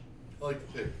like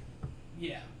the pick.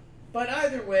 Yeah, but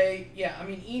either way, yeah. I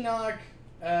mean, Enoch.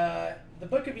 The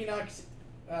Book of Enoch's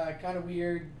kind of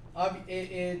weird.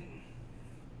 It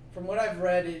from what I've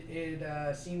read,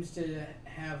 it seems to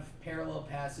have parallel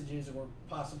passages or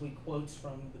possibly quotes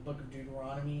from the Book of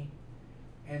Deuteronomy,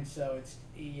 and so it's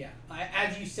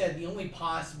as you said, the only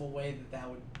possible way that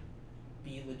would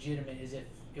be legitimate is if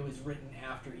it was written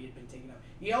after he had been taken up.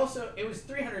 It was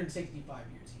 365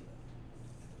 years he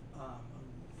lived. I'm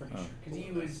pretty sure because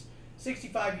he was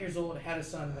 65 years old, had a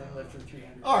son, and then lived for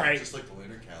 300. All right, just like the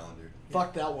lunar calendar.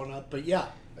 Fuck that one up, but yeah.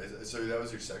 So that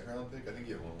was your second round pick? I think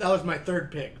you had one. That was my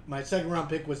third pick. My second round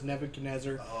pick was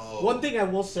Nebuchadnezzar. Oh. One thing I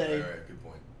will say, all right, good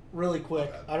point. Really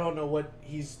quick, I don't know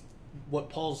what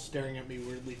Paul's staring at me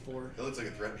weirdly for. It looks like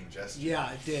a threatening gesture.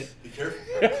 Yeah, it did. Be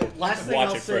careful. Last thing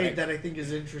I'll say that I think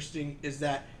is interesting is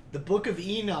that the Book of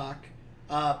Enoch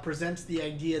presents the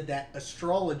idea that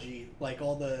astrology, like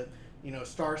all the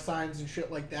star signs and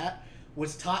shit like that,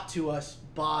 was taught to us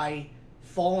by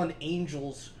fallen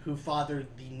angels who fathered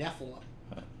the Nephilim.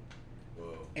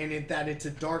 Whoa. And that it's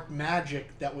a dark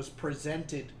magic that was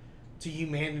presented to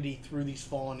humanity through these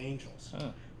fallen angels.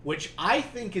 which I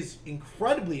think is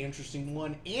incredibly interesting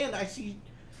one, and I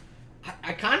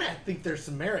kind of think there's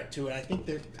some merit to it.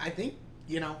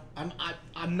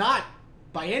 I'm not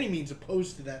by any means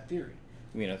opposed to that theory.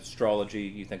 You mean astrology?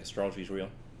 You think astrology is real?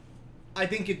 I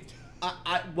think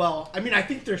I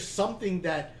think there's something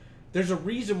there's a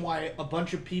reason why a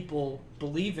bunch of people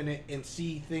believe in it and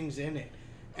see things in it.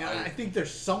 And I think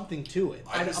there's something to it.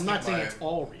 I'm not saying it's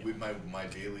all real. With my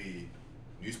daily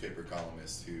newspaper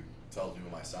columnist who tells me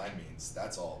what my sign means,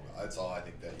 that's all I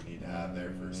think that you need to have there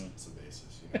for some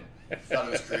basis. I thought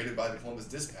it was created by the Columbus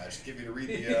Dispatch to get me to read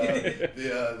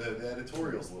the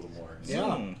editorials a little more.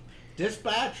 Yeah.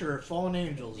 Dispatch or Fallen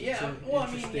Angels? Yeah, I'm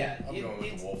going with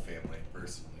the Wolf family,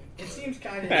 personally. It seems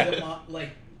kind of like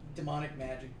demonic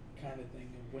magic kind of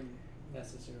thing. It wouldn't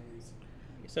necessarily...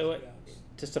 So,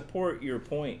 to support your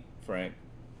point, Frank,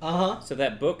 so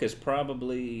that book is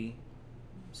probably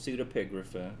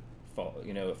pseudepigrapha,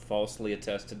 falsely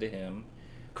attested to him.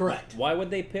 Correct. Why would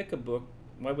they pick a book?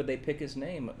 Why would they pick his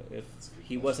name if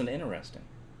he wasn't interesting?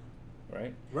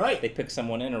 Right? Right. They pick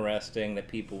someone interesting that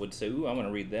people would say, ooh, I want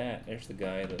to read that. There's the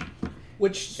guy that...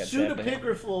 Which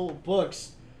pseudepigraphal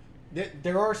books,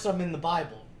 there are some in the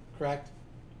Bible, correct?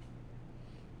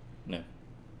 No.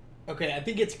 Okay, I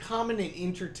think it's common in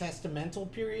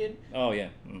intertestamental period. Oh, yeah.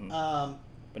 Mm-hmm.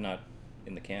 But not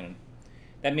in the canon.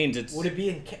 That means it's... Would it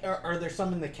be are there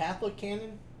some in the Catholic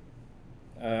canon?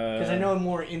 Because I know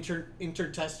more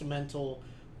intertestamental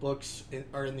books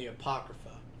are in the Apocrypha.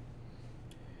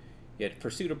 Yeah, for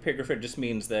pseudepigrapha, it just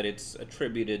means that it's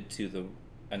attributed to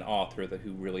an author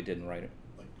who really didn't write it.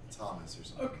 Like Thomas or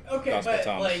something. Okay, Gospel but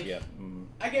Thomas, like, yeah.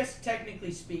 I guess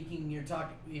technically speaking, you're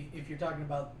talking if you're talking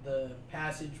about the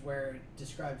passage where it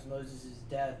describes Moses'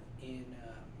 death in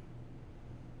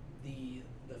the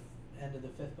end of the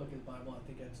 5th book of the Bible, I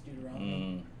think that's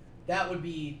Deuteronomy. That would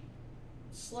be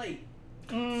slight.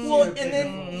 Well, and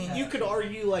then you could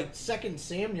argue like 2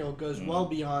 Samuel goes well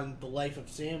beyond the life of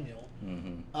Samuel.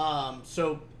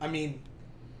 So I mean,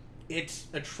 it's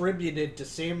attributed to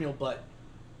Samuel, but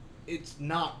it's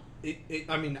not.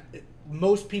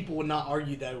 Most people would not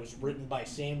argue that it was written by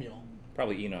Samuel.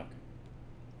 Probably Enoch.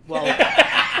 Well,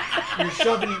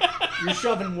 you're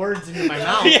shoving words into my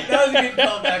mouth. That was a good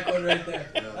callback one right there.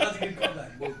 That was a good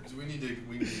callback. Well, we need to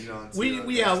get on to...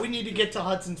 We need to get to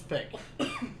Hudson's pick.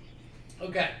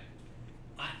 Okay.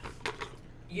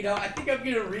 I think I'm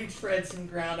gonna retread some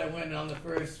ground I went on the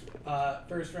first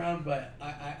round, but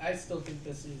I still think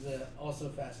this is also a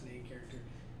fascinating character,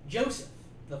 Joseph,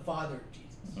 the father of Jesus.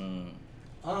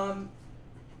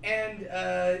 And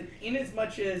in as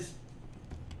much as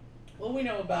what we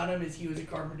know about him is he was a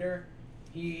carpenter.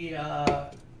 He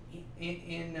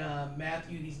in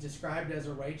Matthew he's described as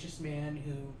a righteous man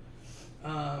who,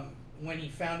 when he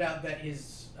found out that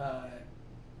his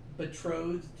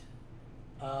betrothed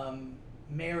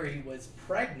Mary was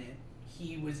pregnant,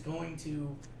 he was going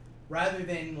to, rather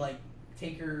than like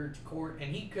take her to court,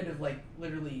 and he could have like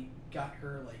literally got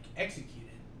her like executed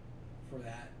for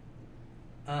that.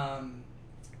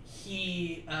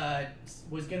 He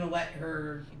was gonna let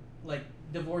her like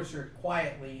divorce her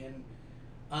quietly, and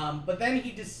but then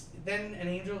then an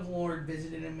angel of the Lord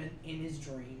visited him in his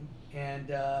dream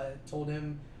and told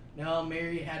him, no,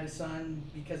 Mary had a son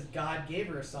because God gave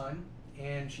her a son,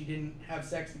 and she didn't have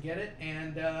sex to get it,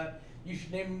 and you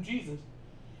should name him Jesus.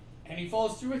 And he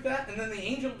follows through with that, and then an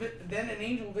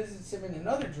angel visits him in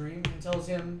another dream and tells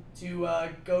him to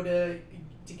go to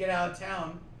get out of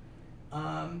town.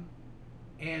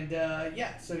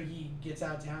 So he gets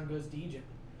out of town and goes to Egypt.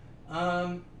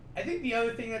 I think the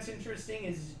other thing that's interesting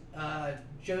is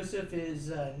Joseph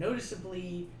is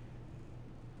noticeably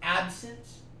absent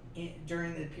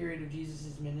during the period of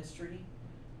Jesus' ministry,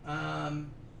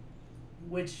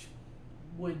 which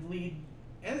would lead,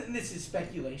 and this is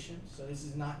speculation, so this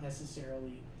is not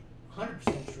necessarily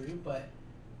 100% true, but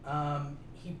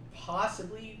he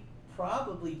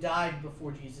probably died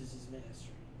before Jesus'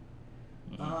 ministry.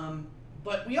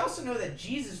 But we also know that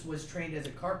Jesus was trained as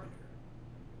a carpenter.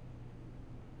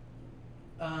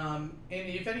 And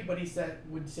if anybody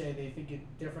would say they think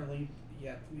it differently,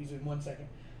 yeah, please in 1 second.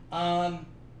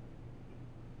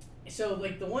 So,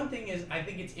 like, the one thing is, I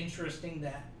think it's interesting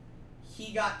that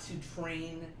he got to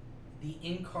train the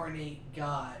incarnate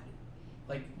God,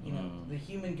 like, the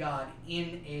human God,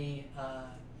 in a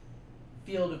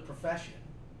field of profession.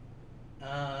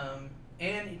 And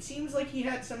it seems like he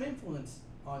had some influence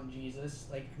on Jesus,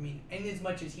 in as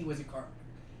much as he was a carpenter.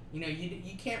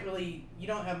 You can't really, you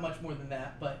don't have much more than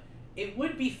that, but it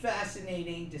would be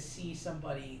fascinating to see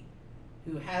somebody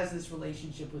who has this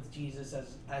relationship with Jesus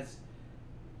as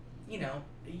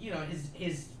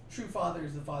his true father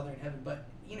is the Father in heaven, but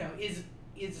is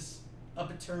a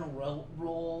paternal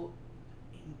role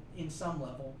in some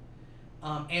level,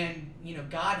 and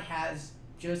God has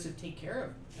Joseph take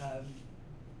care of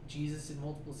Jesus in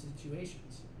multiple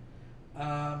situations.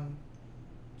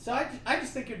 So I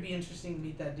just think it'd be interesting to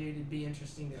meet that dude. It'd be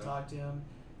interesting to talk to him.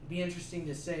 It'd be interesting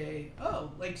to say,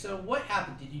 oh, like, so what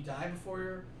happened? Did you die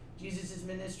before Jesus'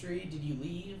 ministry? Did you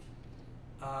leave?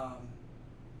 I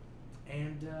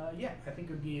think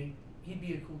he'd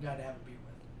be a cool guy to have a beer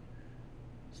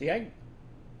with. See, I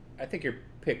think your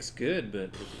pick's good, but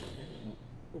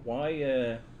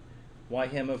why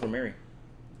him over Mary?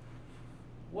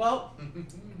 Well,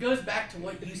 it goes back to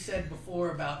what you said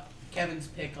before about Kevin's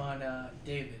pick on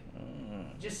David.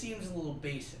 Just seems a little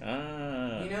basic.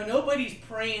 Nobody's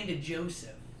praying to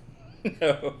Joseph.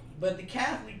 No. But the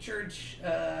Catholic Church,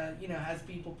 has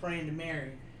people praying to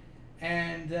Mary.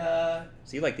 And so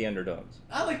you like the underdogs?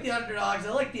 I like the underdogs.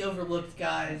 I like the overlooked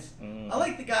guys. I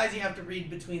like the guys you have to read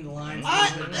between the lines.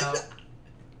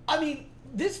 I mean,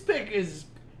 this pick is...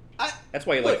 That's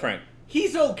why you like Frank.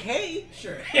 He's okay.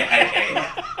 Sure.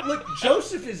 Look,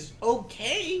 Joseph is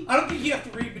okay. I don't think you have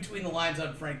to read between the lines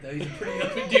on Frank, though. He's a pretty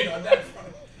open dude on that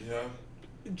front. Yeah.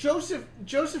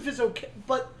 Joseph is okay.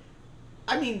 But,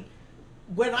 I mean,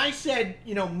 when I said,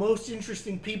 most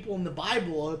interesting people in the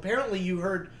Bible, apparently you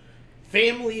heard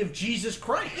family of Jesus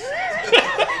Christ.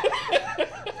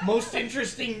 Most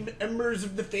interesting members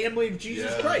of the family of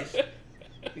Jesus Christ.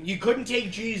 You couldn't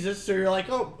take Jesus, so you're like,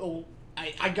 oh,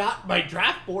 I got my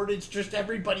draft board, it's just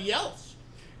everybody else.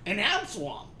 And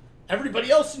Absalom.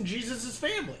 Everybody else in Jesus'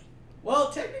 family.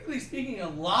 Well, technically speaking, a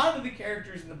lot of the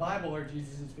characters in the Bible are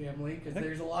Jesus' family, because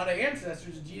there's a lot of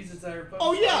ancestors of Jesus that are focused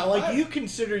Oh, yeah, on the like Bible. you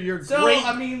consider your So, great...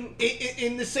 I mean...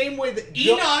 In the same way that...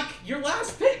 Enoch, your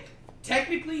last pick.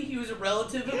 Technically, he was a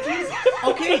relative of Jesus.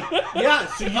 Okay, yeah,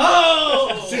 so you... So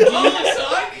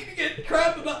I need to get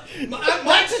crap about...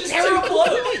 That's a terrible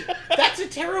point. That's a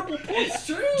terrible point. It's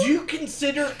true. Do you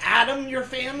consider Adam your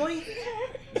family?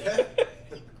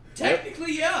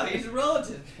 Technically, yeah, he's a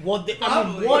relative. Well,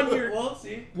 Probably.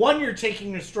 one, you're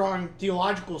taking a strong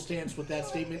theological stance with that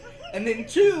statement, and then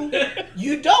two,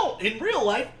 you don't in real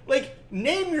life. Like,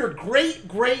 name your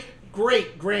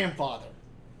great-great-great-grandfather.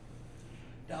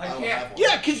 I can't.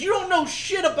 Yeah, because you don't know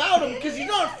shit about him because he's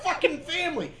not a fucking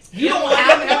family.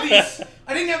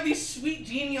 I didn't have these sweet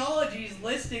genealogies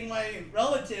listing my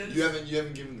relatives. You haven't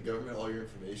given the government all your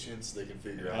information so they can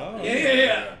figure out. Oh.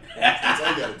 Yeah. That's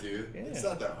all you gotta do. Yeah. It's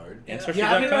not that hard.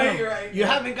 Ancestry.com. You're right. You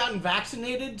haven't gotten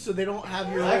vaccinated, so they don't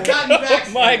have your... I've gotten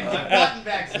vaccinated. my I've God. gotten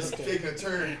Just vaccinated. taking a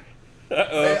turn.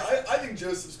 Uh-oh. Hey, I think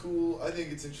Joseph's cool. I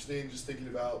think it's interesting just thinking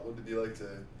about what it'd be like to,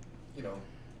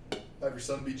 have your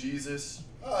son be Jesus.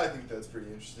 I think that's pretty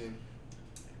interesting.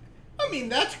 I mean,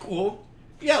 that's cool.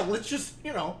 Yeah, let's just,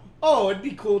 oh, it'd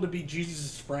be cool to be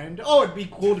Jesus' friend. Oh, it'd be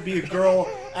cool to be a girl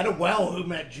at a well who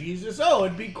met Jesus. Oh,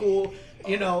 it'd be cool,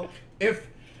 if...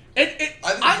 I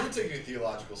think you're taking a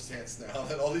theological stance now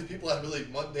that all these people have really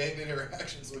mundane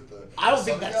interactions with the I don't Son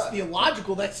think of that's God.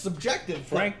 theological. That's subjective.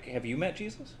 Frank, have you met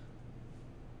Jesus?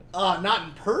 Not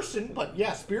in person, but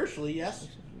yeah, spiritually, yes.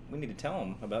 We need to tell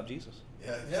him about Jesus.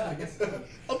 Yeah, I guess so.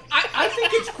 I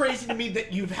think it's crazy to me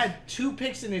that you've had two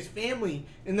picks in his family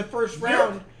in the first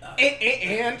round,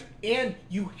 and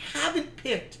you haven't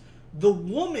picked the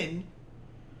woman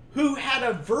who had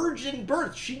a virgin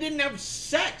birth. She didn't have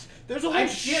sex. There's a whole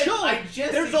show. I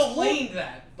just there's explained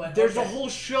that. But There's a whole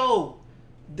show.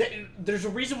 There's a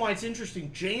reason why it's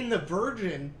interesting. Jane the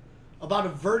Virgin, about a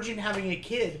virgin having a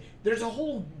kid. There's a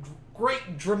whole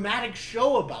great dramatic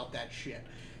show about that shit.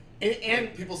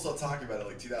 And people still talk about it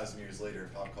like 2,000 years later in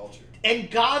pop culture.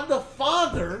 And God the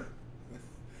Father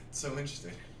It's so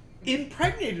interesting.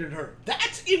 impregnated her.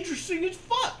 That's interesting as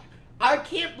fuck. I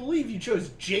can't believe you chose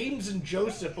James and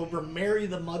Joseph over Mary,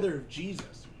 the mother of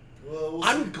Jesus. Well,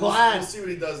 I'm glad. We'll see what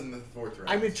he does in the fourth round.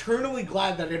 I'm eternally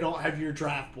glad that I don't have your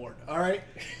draft board. All right.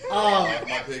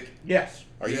 My pick. Yes.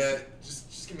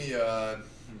 Just give me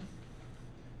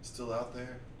still out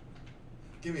there.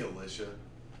 Give me Alicia.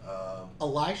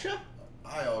 Elisha?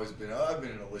 I've been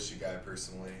an Alicia guy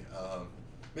personally.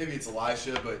 Maybe it's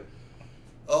Elisha, but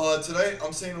tonight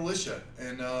I'm saying Alicia,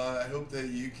 and I hope that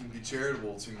you can be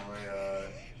charitable to my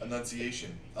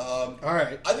enunciation. All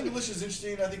right. I think Alicia's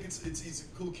interesting. I think he's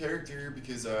a cool character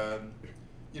because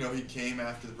he came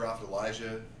after the prophet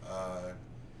Elijah.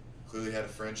 Clearly had a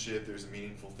friendship. There's a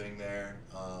meaningful thing there,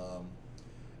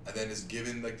 and then is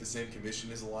given like the same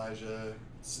commission as Elijah.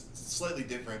 It's slightly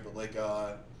different, but like.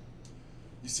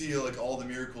 You see like all the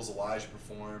miracles Elijah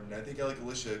performed, and I think I like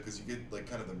Alicia because you get like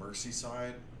kind of the mercy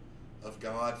side of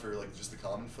God for like just the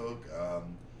common folk.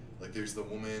 Like there's the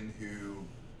woman who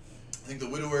I think the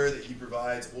widower that he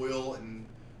provides oil and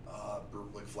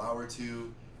like flour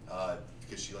to,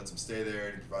 because she lets him stay there,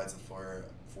 and he provides it for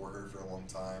her for a long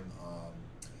time.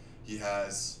 He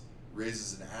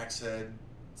raises an axe head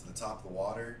to the top of the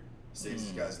water, saves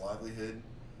his guy's livelihood.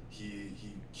 He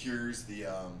cures the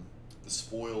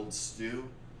spoiled stew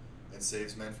and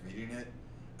saves men from eating it.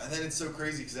 And then it's so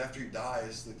crazy because after he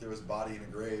dies, like there was a body in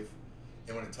a grave,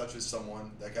 and when it touches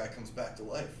someone, that guy comes back to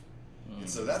life. And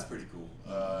so that's pretty cool.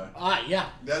 Yeah.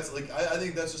 That's like I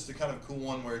think that's just a kind of cool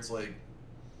one where it's like,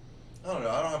 I don't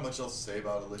know, I don't have much else to say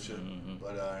about Elisha,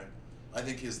 but I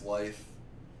think his life,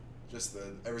 just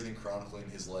everything chronicling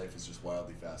his life is just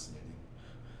wildly fascinating.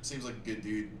 Seems like a good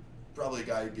dude, probably a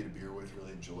guy you'd get a beer with,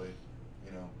 really enjoy.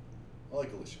 You know, I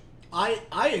like Elisha.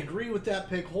 I agree with that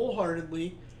pick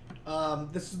wholeheartedly.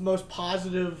 This is the most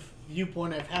positive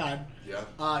viewpoint I've had.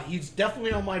 Yeah. He's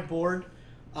definitely on my board.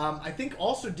 I think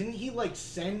also, didn't he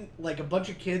send a bunch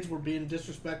of kids were being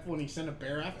disrespectful and he sent a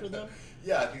bear after them?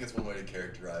 Yeah, I think that's one way to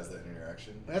characterize that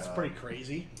interaction. That's pretty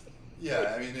crazy.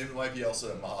 Yeah, I mean, it might be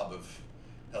also a mob of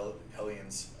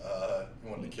Hellions who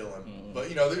wanted to kill him. But,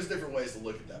 you know, there's different ways to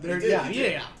look at that. But he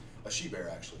did. A she-bear,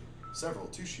 actually.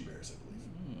 Two she-bears, I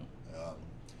believe.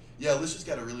 Yeah, Alicia's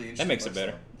got a really interesting That makes lifestyle.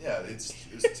 it better. Yeah, it's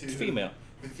two... It's female.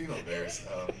 Female bears.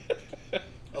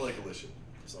 I like Alicia,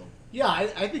 so... Yeah,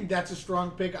 I think that's a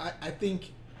strong pick. I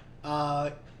think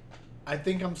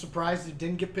I'm surprised it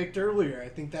didn't get picked earlier. I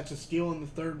think that's a steal in the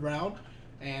third round,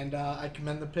 and I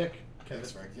commend the pick, Kevin.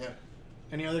 Thanks, Frank. Yeah.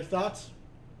 Any other thoughts?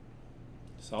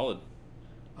 Solid.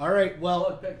 All right,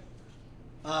 well,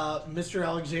 Mr.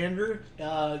 Alexander,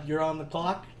 you're on the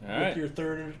clock with your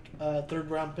third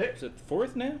round pick. Is it the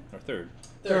fourth now or third?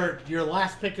 Third, your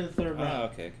last pick of the third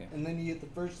round. Okay. And then you get the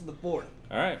first of the fourth.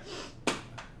 All right.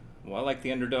 Well, I like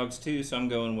the underdogs too, so I'm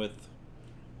going with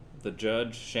the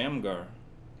judge Shamgar,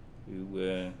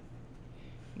 who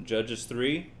Judges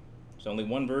 3. There's only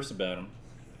one verse about him.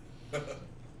 It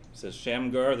says,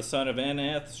 Shamgar, the son of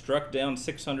Anath, struck down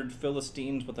 600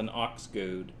 Philistines with an ox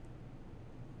goad.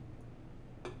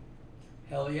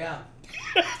 Hell yeah.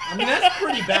 I mean, that's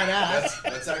pretty badass.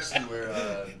 That's actually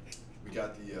where we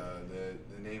got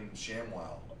the name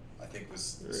ShamWow. I think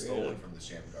was stolen from the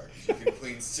Shamgar. You can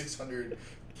clean 600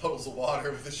 puddles of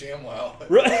water with the ShamWow.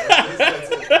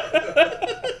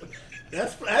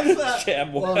 That's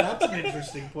ShamWow. well, that's an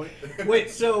interesting point. Wait,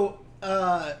 so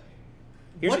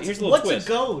Here's a little what's twist.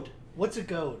 a goad? What's a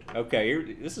goad?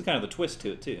 Okay, this is kind of the twist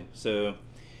to it too. So,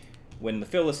 when the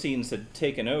Philistines had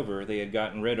taken over, they had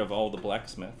gotten rid of all the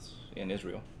blacksmiths in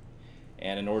Israel,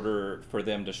 and in order for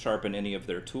them to sharpen any of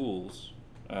their tools,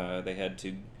 they had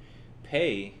to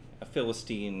pay a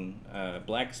Philistine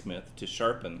blacksmith to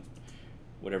sharpen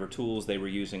whatever tools they were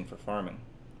using for farming.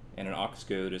 And an ox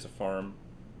goad is a farm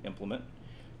implement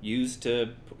used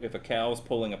to, if a cow's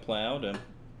pulling a plow,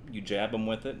 you jab them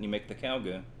with it and you make the cow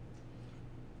go.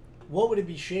 What would it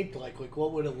be shaped like? Like,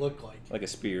 what would it look like? Like a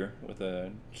spear with a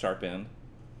sharp end.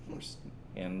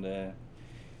 And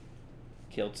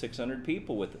killed 600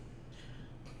 people with it.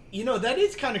 You know, that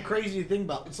is kind of crazy to think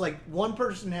about. It's like one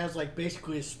person has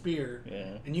basically a spear,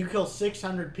 and you kill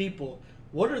 600 people.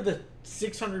 What are the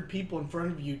 600 people in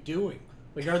front of you doing?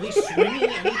 Like, are they swinging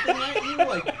anything at you?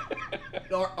 Like,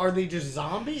 are they just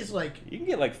zombies? Like, you can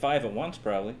get 5 at once,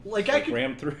 probably. Like I could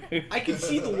ram through. I could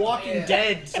see The Walking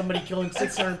Dead, somebody killing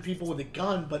 600 people with a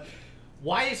gun, but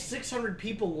why is 600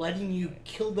 people letting you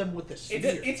kill them with a spear?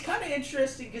 It's kind of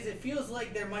interesting because it feels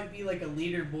like there might be a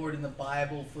leaderboard in the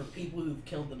Bible for people who've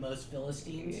killed the most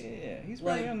Philistines. Yeah, he's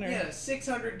probably on there. Yeah,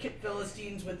 600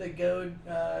 Philistines with a goad,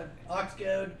 ox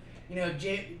goad. You know,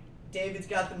 David's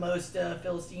got the most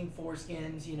Philistine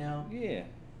foreskins. You know. Yeah.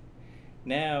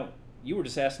 Now you were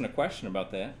just asking a question about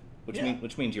that, which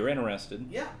means you're interested.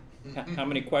 Yeah. How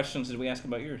many questions did we ask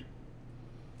about yours?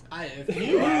 I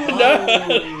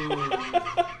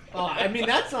mean,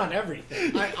 that's not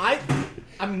everything.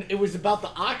 I mean, it was about the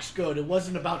ox goad. It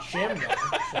wasn't about Shamgar.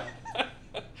 So.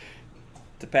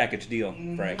 It's a package deal,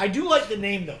 Frank. I do like the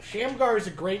name though. Shamgar is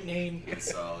a great name.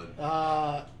 It's solid.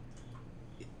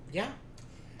 Yeah.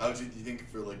 Do you think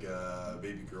for a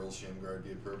baby girl Shamgar would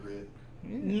be appropriate?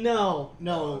 No.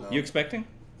 You expecting?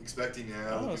 Expecting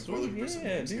now. Looking for some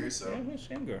names here. So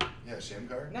Shamgar. Yeah,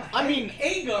 Shamgar. No, I mean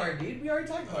Hagar, dude. We already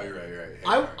talked about. Oh, you're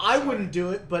right. I wouldn't do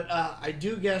it, but I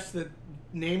do guess that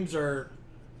names are,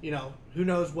 who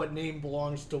knows what name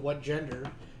belongs to what gender.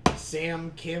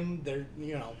 Sam, Kim, they're,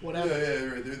 whatever. Yeah,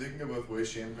 you're right. They can go both ways.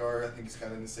 Shamgar, I think, is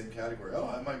kind of in the same category. Oh,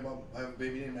 I have a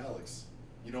baby named Alex.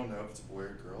 You don't know if it's a boy or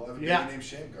a girl. I have a baby named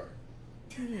Shamgar.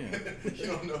 Yeah. You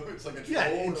don't know if it's like a troll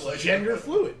Yeah, or it's like gender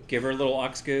fluid. Give her a little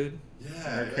ox goad.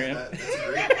 Yeah, crib. that's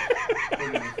great. Put it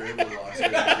in the crib, little ox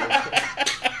in the crib.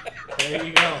 There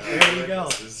you go. There you go.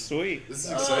 Sweet. This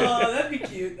is exciting. Oh, that'd be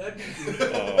cute. That'd be cute.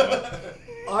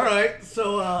 All right,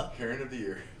 so Parent of the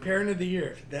year. parent of the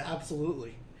year,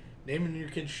 absolutely. Naming your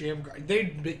kid Shamgar. They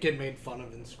get made fun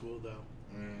of in school though.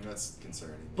 That's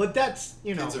concerning. But that's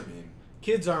Kids are mean.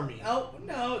 Kids are mean. Oh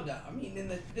no! I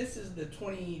mean, this is the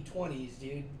 2020s,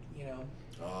 dude. You know.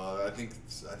 I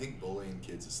think bullying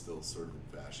kids is still sort of in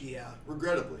fashion. Yeah.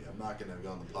 Regrettably, I'm not gonna go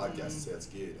on the podcast and say that's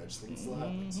good. I just think it still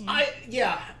happens.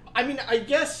 I mean, I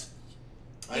guess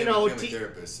I you am know a family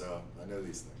therapist, so I know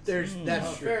these things. there's that's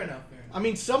Oh, true. fair enough. Fair enough. I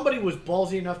mean, somebody was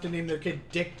ballsy enough to name their kid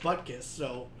Dick Butkus,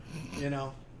 so you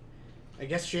know, I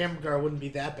guess Shamgar wouldn't be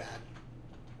that bad.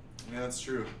 Yeah, that's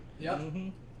true. Yep. Mm-hmm.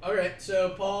 All right. So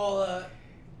Paul,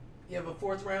 you have a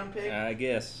 4th round pick. I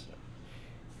guess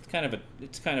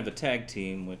it's kind of a tag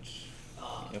team, which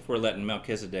if we're letting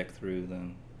Melchizedek through,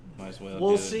 then might as well.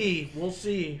 We'll do it. see. We'll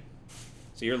see.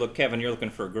 So Kevin, you're looking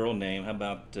for a girl name. How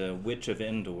about Witch of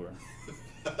Endor?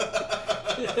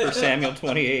 For Samuel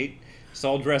 28,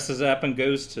 Saul dresses up and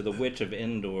goes to the Witch of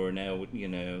Endor. Now you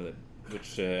know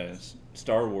which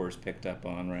Star Wars picked up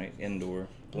on, right? Endor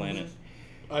planet.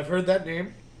 I've heard that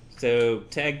name. So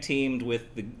tag teamed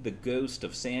with the ghost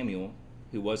of Samuel,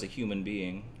 who was a human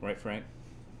being, right, Frank?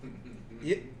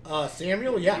 Yeah,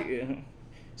 Samuel, yeah.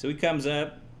 So he comes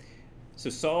up. So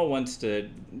Saul wants to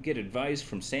get advice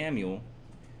from Samuel.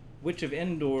 Witch of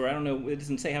Endor, I don't know, it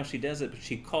doesn't say how she does it, but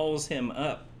she calls him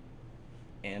up.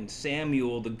 And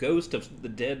Samuel, the ghost of the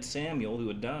dead Samuel who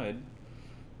had died,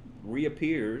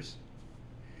 reappears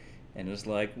and is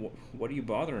like, what are you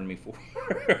bothering me for?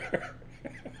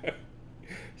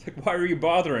 It's like, why are you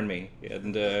bothering me?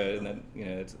 And then, you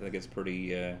know, I think it's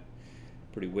pretty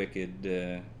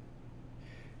wicked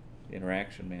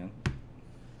interaction, man.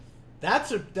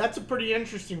 That's a pretty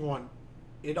interesting one.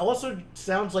 It also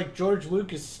sounds like George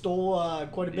Lucas stole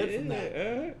quite a bit from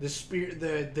that.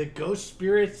 The ghost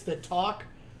spirits that talk,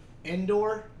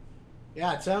 Endor.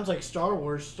 Yeah, it sounds like Star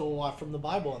Wars stole a lot from the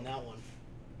Bible in that one.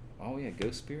 Oh yeah,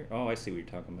 ghost spirit. Oh, I see what you're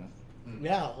talking about.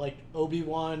 Yeah, like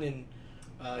Obi-Wan and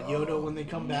Yoda when they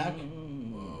come back.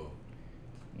 Whoa.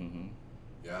 Mm-hmm.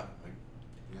 Yeah.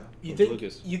 You George think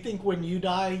Lucas. you think when you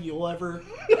die you'll ever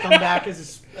come back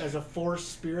as a Force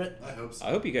spirit? I hope so.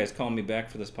 I hope you guys call me back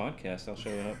for this podcast. I'll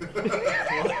show up.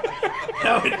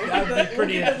 That would be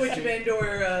pretty We'll get the Witch of interesting.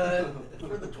 Endor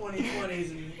for the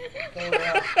 2020s and pull it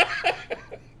out.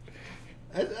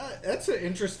 That's an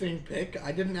interesting pick.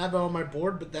 I didn't have it on my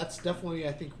board, but that's definitely,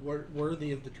 I think,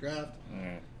 worthy of the draft, All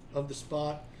right. of the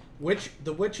spot.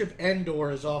 The Witch of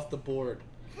Endor is off the board.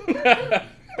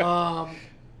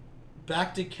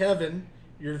 Back to Kevin,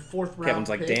 your 4th round Kevin's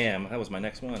like, pick. damn, that was my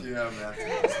next one. Yeah, I'm after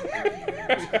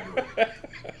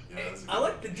this. I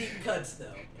like the deep cuts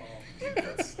though, Paul. Deep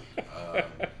cuts.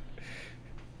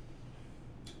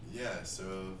 Yeah,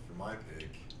 so for my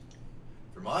pick,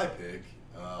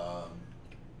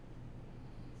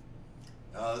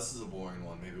 this is a boring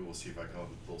one. Maybe we'll see if I come up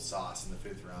with a little sauce in the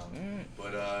 5th round. Alright.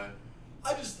 But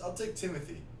I'll take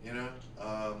Timothy. You know,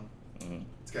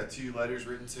 it's got 2 letters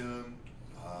written to him.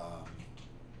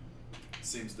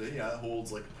 Seems to it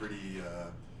holds like a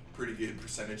pretty good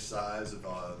percentage size of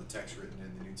the text written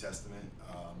in the New Testament.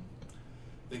 I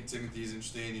think Timothy's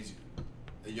interesting. He's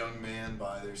a young man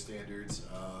by their standards.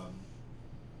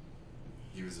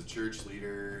 He was a church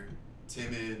leader,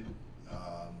 timid.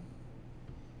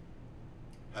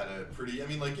 Had a pretty. I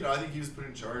think he was put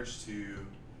in charge to.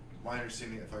 My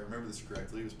understanding, if I remember this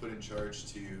correctly, he was put in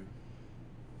charge to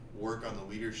work on the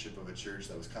leadership of a church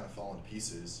that was kind of falling to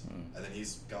pieces, and then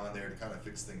he's gone there to kind of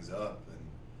fix things up, and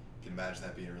you can imagine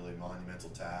that being a really monumental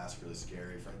task, really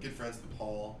scary. Good friends with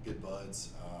Paul, good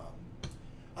buds.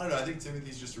 I don't know, I think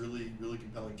Timothy's just a really, really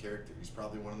compelling character. He's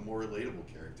probably one of the more relatable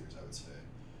characters, I would say,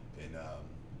 in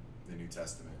the New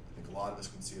Testament. I think a lot of us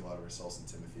can see a lot of ourselves in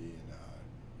Timothy, and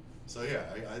so yeah,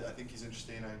 I think he's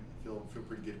interesting. I feel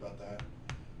pretty good about that.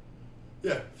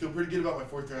 Yeah, feel pretty good about my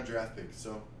 4th round draft pick,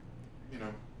 so, you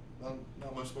know,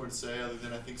 not much more to say other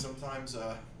than I think sometimes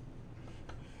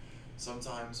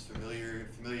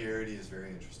familiarity is very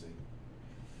interesting.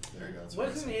 There you go. That's what I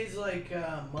Wasn't said.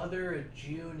 his mother a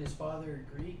Jew and his father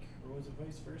a Greek, or was it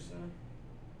vice versa?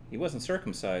 He wasn't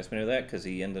circumcised. We know that because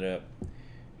he ended up.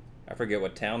 I forget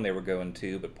what town they were going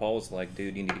to, but Paul's like,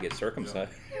 dude, you need to get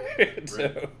circumcised.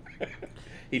 So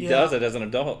he does it as an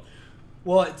adult.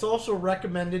 Well, it's also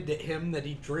recommended to him that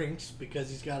he drinks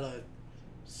because he's got a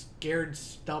scared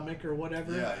stomach or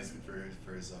whatever. Yeah, he's good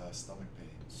for his stomach pain.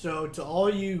 So to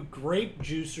all you grape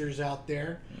juicers out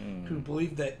there who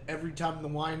believe that every time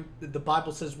the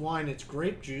Bible says wine, it's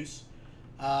grape juice,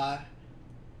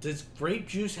 does grape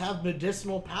juice have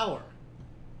medicinal power?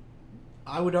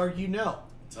 I would argue no.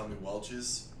 Tell me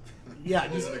Welch's.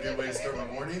 Yeah. Is it a good way to start my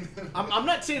morning? I'm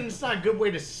not saying it's not a good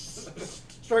way to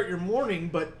start your morning,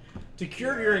 but to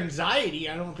cure your anxiety,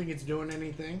 I don't think it's doing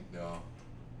anything. No.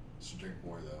 Should drink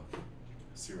more though.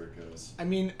 See where it goes. I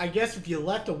mean, I guess if you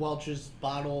left a Welch's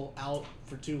bottle out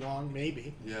for too long,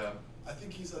 maybe. Yeah, I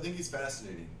think he's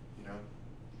fascinating. You know,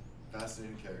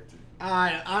 fascinating character.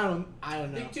 I don't I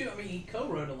know. think too. I mean, he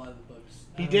co-wrote a lot of the books.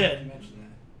 He I don't know did. if you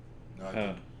mentioned that. No, I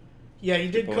think Yeah,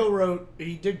 he did Good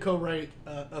point. co-write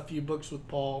a few books with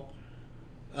Paul.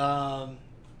 I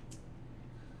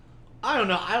don't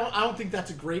know. I don't think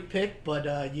that's a great pick,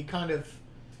 but you kind of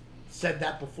said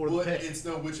that before the pick. it's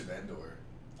no Witch of Endor.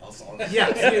 I'll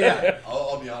Yeah.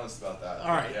 I'll be honest about that. All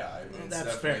right. Yeah, I mean, it's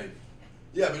That's definitely. fair.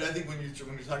 Yeah, but I think when you're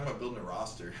talking about building a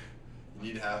roster, you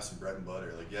need to have some bread and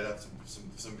butter. Like you gotta have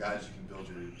some guys you can build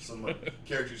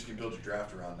characters you can build your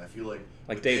draft around. And I feel like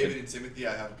with David and Timothy,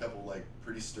 I have a couple like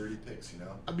pretty sturdy picks. You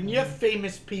know. I mean, you have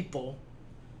famous people.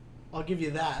 I'll give you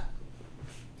that.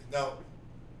 Now,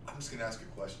 I'm just gonna ask a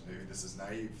question. Maybe this is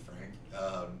naive, Frank.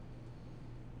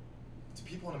 Do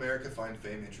people in America find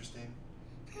fame interesting?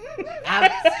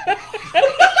 I'm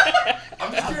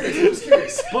just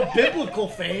curious. But biblical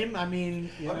fame, I mean,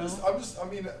 you I'm know.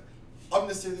 I'm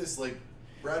gonna say this, like,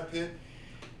 Brad Pitt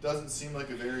doesn't seem like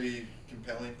a very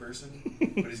compelling person,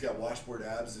 but he's got washboard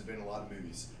abs, has been in a lot of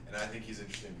movies, and I think he's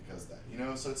interesting because of that, you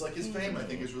know? So it's like his fame, I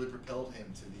think, has really propelled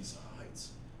him to these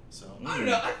heights. So I don't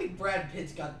know. I think Brad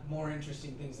Pitt's got more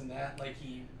interesting things than that. Like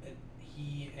he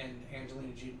and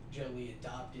Angelina Jolie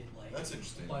adopted like That's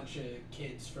interesting. a bunch of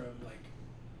kids from like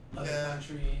other Yeah.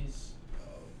 countries.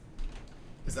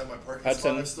 Is that my parking Hudson,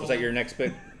 spot I've was stolen? that your next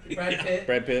pick? Brad Pitt.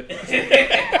 Brad Pitt?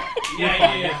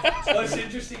 Yeah. Most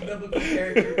interesting biblical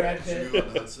character, Brad Should Pitt. we move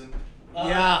on to Hudson?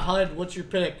 Yeah, Hud, what's your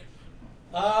pick?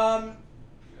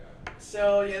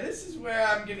 So yeah, this is where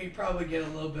I'm gonna probably get a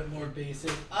little bit more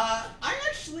basic. I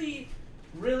actually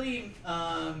really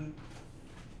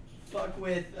fuck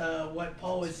with what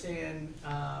Paul was saying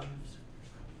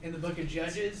in the book of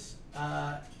Judges.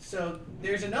 So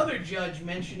there's another judge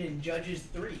mentioned in Judges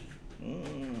 3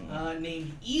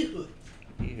 named Ehud.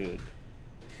 Ehud.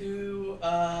 Who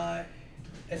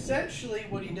essentially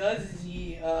what he does is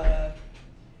he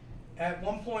at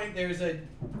one point there's a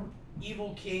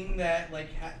evil king that like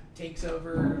takes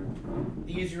over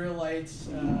the Israelites.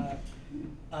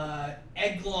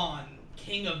 Eglon,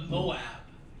 king of Moab,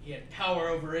 he had power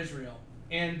over Israel,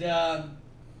 and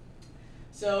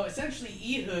so essentially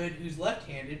Ehud, who's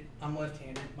left-handed, I'm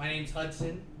left-handed. My name's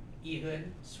Hudson. Ehud,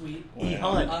 sweet.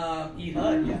 Ehud.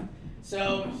 Ehud, yeah.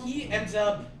 So he ends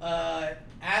up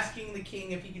asking the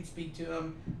king if he can speak to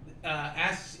him.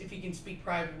 Asks if he can speak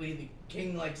privately. The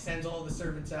king like sends all the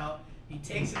servants out. He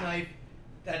takes a knife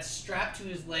that's strapped to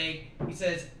his leg. He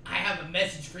says, "I have a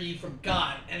message for you from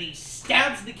God," and he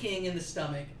stabs the king in the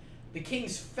stomach. The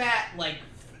king's fat like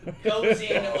goes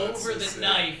in that's over so the sick.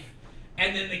 knife,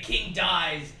 and then the king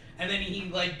dies. And then he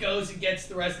like goes and gets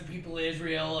the rest of the people of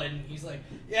Israel, and he's like,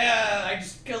 "Yeah, I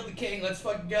just killed the king. Let's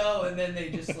fucking go." And then they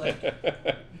just like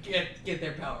get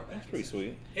their power back. That's pretty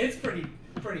sweet. It's pretty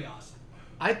awesome.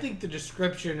 I think the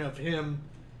description of him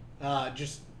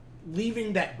just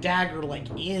leaving that dagger like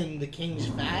in the king's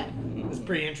fat is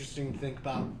pretty interesting to think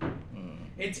about.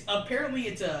 It's apparently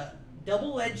it's a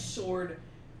double-edged sword,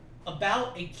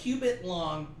 about a cubit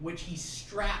long, which he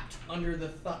strapped under the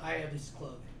thigh of his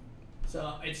clothing.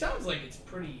 So it sounds like it's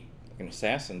pretty. Like an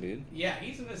assassin, dude. Yeah,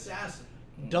 he's an assassin,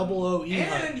 Double O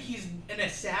Ehud. and he's an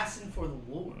assassin for the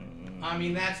Lord. I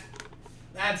mean,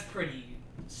 that's pretty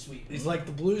sweet. He's like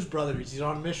the Blues Brothers. He's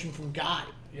on a mission from God.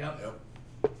 Yep.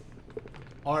 Yep.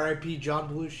 R.I.P. John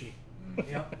Belushi.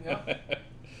 Yep.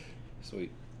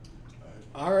 Sweet.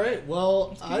 All right.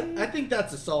 Well, I think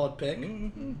that's a solid pick.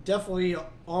 Mm-hmm. Definitely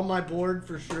on my board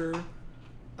for sure.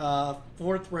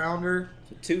 Fourth rounder.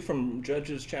 So 2 from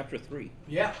Judges chapter 3.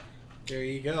 Yeah. There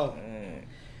you go. Alright.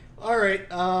 All right.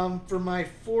 For my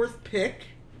fourth pick,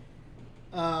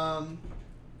 what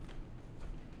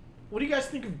do you guys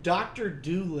think of Dr.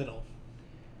 Doolittle?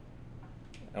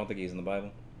 I don't think he's in the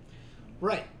Bible.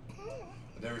 Right.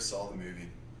 I never saw the movie.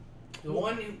 The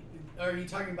one who. Are you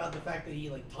talking about the fact that he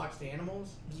like talks to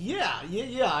animals? Yeah.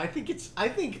 I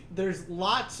think there's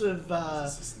lots of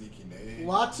Is this a sneaky name?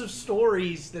 lots of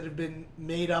stories that have been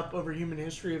made up over human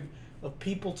history of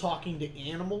people talking to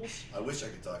animals. I wish I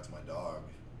could talk to my dog.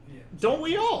 Yeah. Don't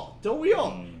we all? Don't we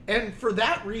all? Mm. And for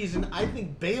that reason, I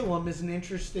think Balaam is an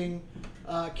interesting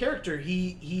character.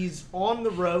 He's on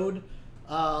the road.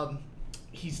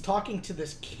 He's talking to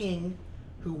this king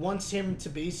who wants him to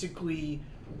basically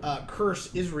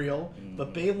curse Israel.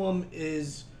 But Balaam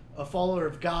is a follower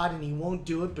of God, and he won't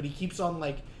do it. But he keeps on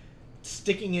like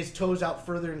sticking his toes out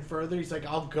further and further. He's like,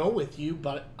 I'll go with you,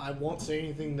 but I won't say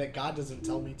anything that God doesn't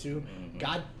tell me to.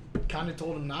 God kind of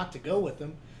told him not to go with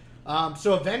him.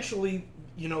 So eventually,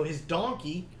 his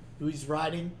donkey, who he's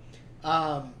riding,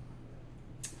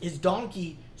 his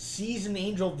donkey sees an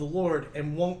angel of the Lord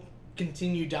and won't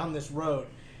continue down this road.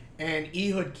 And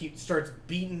Ehud starts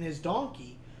beating his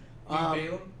donkey.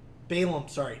 Balaam?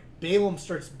 Balaam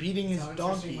starts beating his How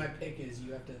donkey. interesting my pick is.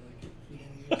 You have to like.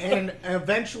 And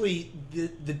eventually,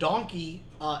 the donkey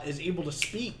is able to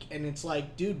speak, and it's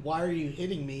like, dude, why are you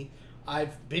hitting me?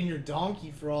 I've been your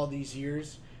donkey for all these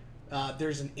years.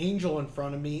 There's an angel in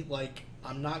front of me. Like,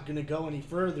 I'm not going to go any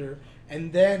further.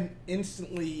 And then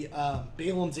instantly,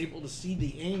 Balaam's able to see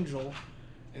the angel,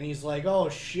 and he's like, oh,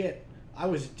 shit, I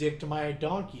was a dick to my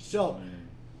donkey. So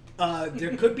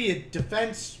there could be a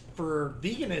defense for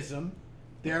veganism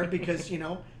there because,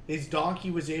 his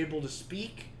donkey was able to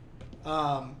speak.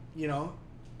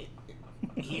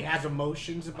 He has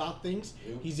emotions about things.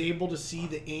 He's able to see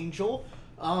the angel.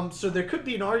 So there could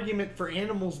be an argument for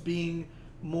animals being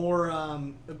more,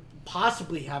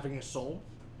 possibly having a soul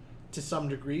to some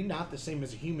degree. Not the same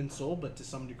as a human soul, but to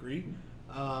some degree.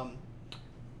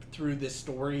 Through this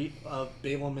story of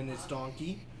Balaam and his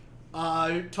donkey.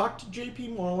 Talk to J.P.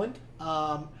 Moreland.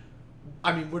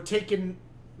 We're taking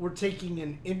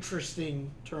an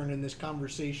interesting turn in this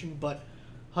conversation, but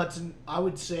Hudson, I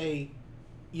would say,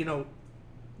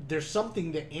 there's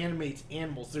something that animates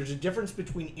animals. There's a difference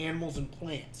between animals and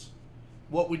plants.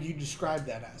 What would you describe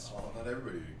that as? Oh, not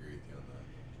everybody would agree with you on that.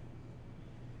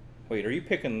 Wait, are you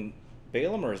picking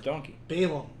Balaam or his donkey?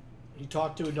 Balaam. He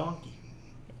talked to a donkey.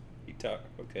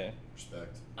 Okay.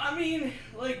 Respect.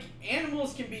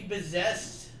 Animals can be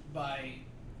possessed by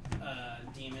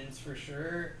demons for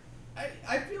sure.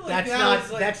 I feel like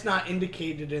that's not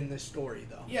indicated in this story,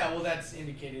 though. Yeah, well, that's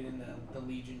indicated in the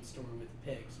Legion story with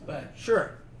the pigs, but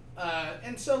Sure.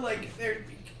 and so there,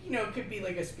 could be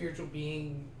like a spiritual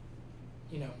being,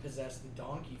 possess the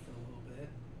donkey for a little bit.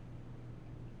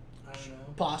 I don't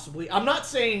know. Possibly. I'm not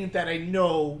saying that I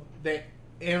know that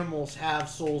animals have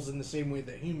souls in the same way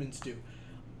that humans do.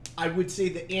 I would say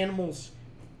that animals,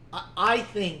 I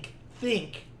think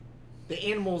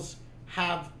the animals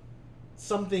have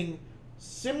something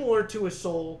similar to a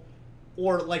soul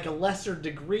or like a lesser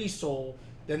degree soul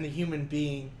than the human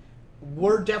being.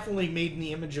 We're definitely made in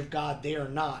the image of God. They are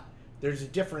not. There's a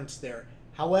difference there.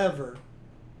 However,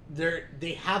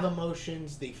 they have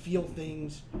emotions. They feel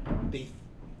things.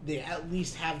 They at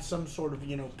least have some sort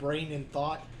of brain and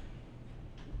thought.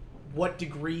 What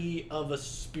degree of a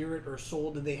spirit or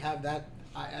soul do they have? That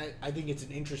I think it's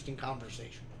an interesting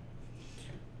conversation.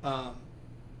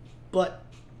 But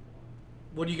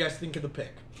what do you guys think of the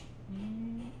pick?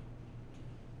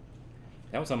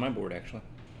 That was on my board, actually.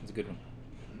 It's a good one.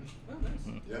 Oh,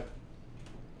 nice. Yeah.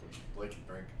 Blake and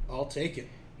Frank. I'll take it.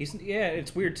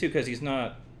 It's weird, too, because he's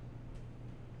not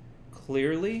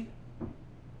clearly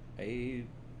a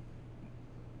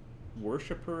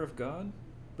worshiper of God,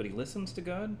 but he listens to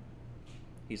God.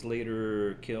 He's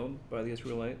later killed by the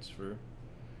Israelites for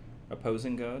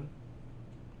opposing God.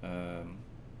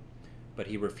 But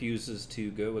he refuses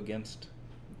to go against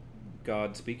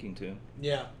God speaking to him.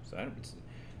 Yeah. So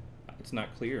it's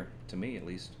not clear, to me at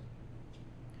least,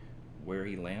 where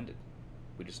he landed.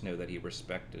 We just know that he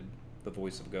respected the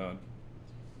voice of God.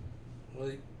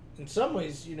 Well, in some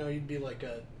ways, you'd be like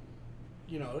to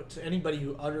anybody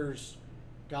who utters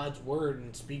God's word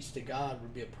and speaks to God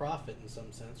would be a prophet in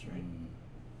some sense, right?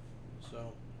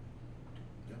 So,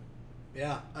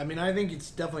 yeah. I think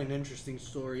it's definitely an interesting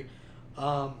story.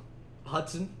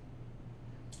 Hudson.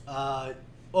 Wait.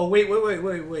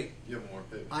 You have more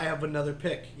picks. I have another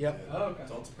pick. Yep. Yeah. Oh, okay.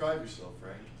 Don't deprive yourself,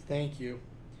 Frank. Thank you.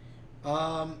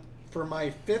 For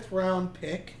my 5th round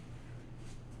pick,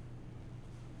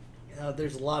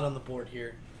 there's a lot on the board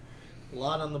here. I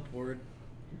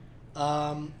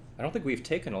don't think we've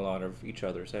taken a lot of each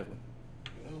other's, have we?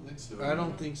 I don't think so. I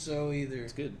don't think so either.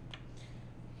 It's good.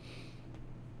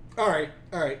 All right.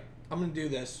 I'm going to do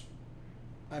this.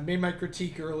 I made my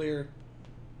critique earlier.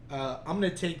 I'm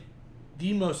going to take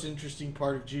the most interesting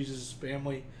part of Jesus'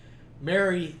 family,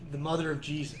 Mary, the mother of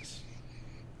Jesus.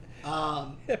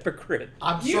 Hypocrite.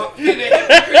 I'm You've so been a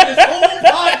hypocrite this whole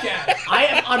podcast.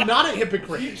 I'm not a You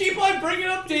hypocrite. keep on bringing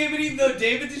up David, even though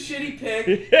David's a shitty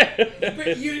pick.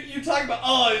 But you're talking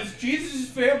about, Jesus'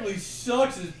 family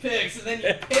sucks as picks, and then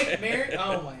you pick Mary.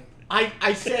 Oh my.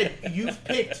 I said you've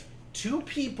picked 2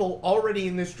 people already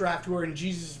in this draft who are in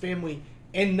Jesus' family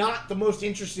and not the most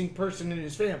interesting person in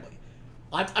his family.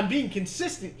 I'm being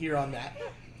consistent here on that.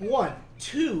 1,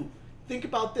 2, think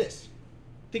about this.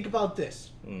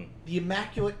 The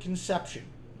Immaculate Conception.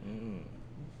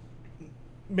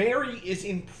 Mary is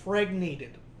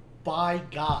impregnated by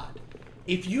God.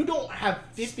 If you don't have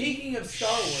 50... Speaking of Star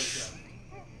Wars,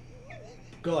 though.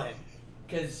 Go ahead.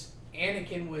 Because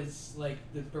Anakin was, like,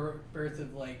 the birth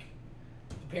of, like...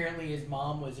 Apparently his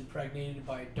mom was impregnated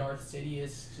by Darth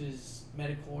Sidious's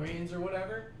midichlorians or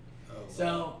whatever. Oh,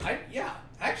 So,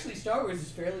 actually Star Wars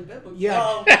is fairly biblical.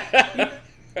 Yeah.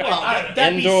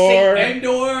 That'd be Endor. Satan.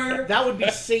 Endor. That would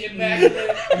be Satan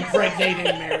Immaculate. impregnating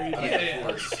Mary.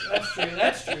 Yeah,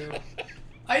 that's true.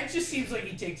 It just seems like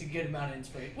he takes a good amount of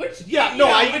inspiration. Which,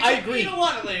 I agree. In a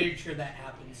lot of literature that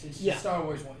happens. It's Yeah. Star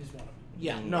Wars is one of them.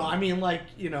 Yeah, no, I mean, like,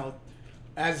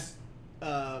 as,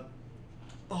 oh,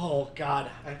 God.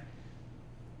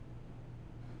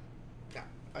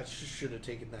 I should have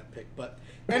taken that pick, but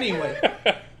anyway.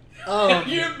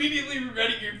 You're immediately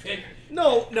regretting your pick.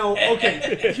 No,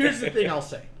 okay. Here's the thing I'll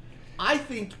say. I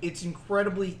think it's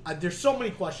incredibly... there's so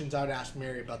many questions I would ask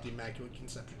Mary about the Immaculate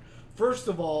Conception. First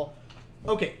of all,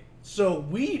 okay, so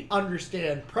we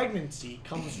understand pregnancy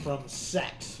comes from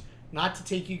sex. Not to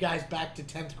take you guys back to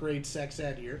 10th grade sex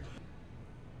ed here.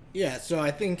 Yeah, so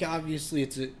I think obviously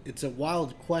it's a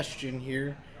wild question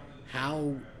here.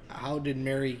 How did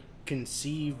Mary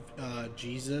conceive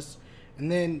Jesus?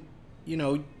 And then,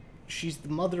 she's the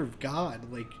mother of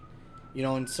God. Like,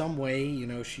 in some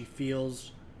way, she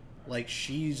feels like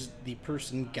she's the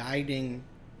person guiding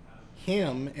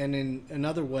him, and in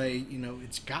another way,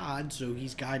 it's God, so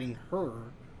he's guiding her.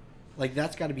 Like,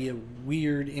 that's got to be a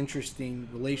weird, interesting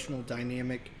relational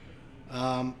dynamic.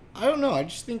 I don't know. I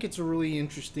just think it's a really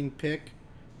interesting pick.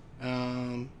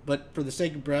 But for the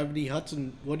sake of brevity,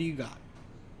 Hudson, what do you got?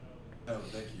 Oh,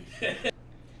 thank you.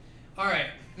 All right.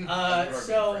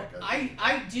 So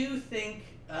I do think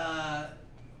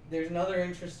there's another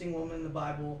interesting woman in the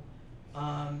Bible.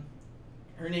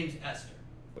 Her name's Esther.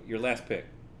 Your last pick.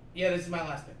 Yeah, this is my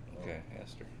last pick. Okay,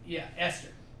 Esther. Yeah,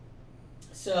 Esther.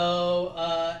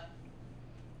 So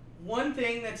one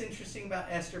thing that's interesting about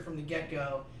Esther from the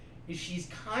get-go is she's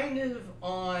kind of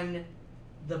on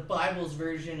the Bible's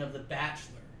version of The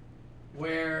Bachelor,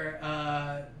 where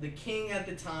the king at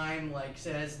the time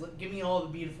says, "Give me all the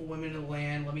beautiful women of the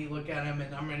land. Let me look at them,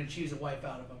 and I'm going to choose a wife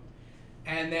out of them."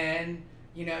 And then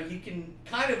you can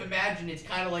kind of imagine it's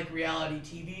kind of like a reality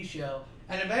TV show,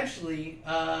 and eventually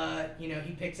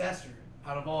he picks Esther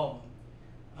out of all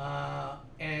of them,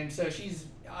 and so she's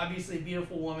obviously a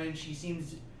beautiful woman. She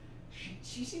seems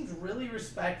really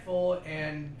respectful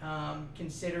and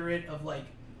considerate of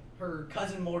her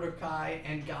cousin Mordecai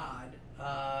and God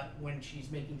when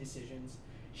she's making decisions.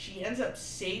 She ends up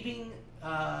saving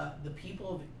the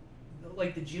people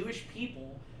of, the Jewish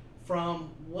people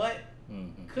from what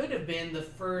could have been the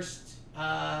first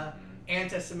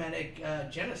anti-Semitic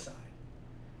genocide.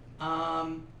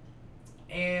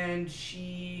 And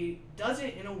she does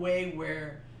it in a way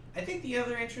where I think the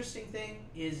other interesting thing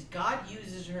is God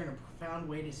uses her in a profound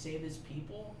way to save his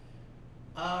people.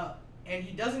 And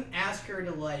he doesn't ask her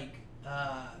to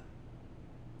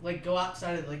go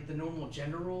outside of the normal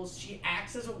gender rules. She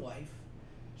acts as a wife,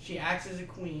 she acts as a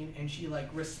queen, and she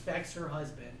respects her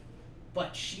husband,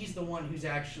 but she's the one who's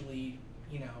actually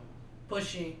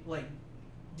pushing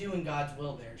doing God's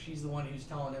will there. She's the one who's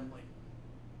telling him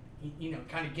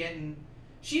kind of getting.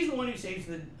 She's the one who saves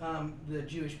the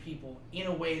Jewish people in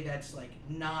a way that's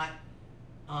not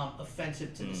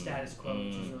offensive to the status quo,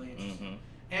 which is really interesting.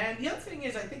 And the other thing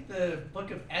is, I think the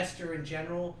book of Esther in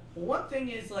general, one thing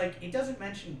is, it doesn't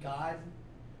mention God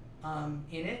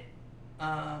in it,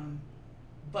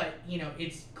 but,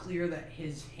 it's clear that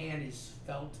his hand is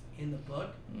felt in the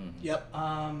book. Yep.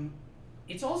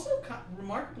 It's also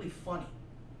remarkably funny.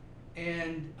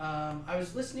 And I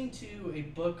was listening to a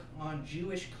book on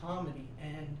Jewish comedy,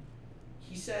 and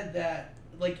he said that,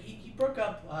 he broke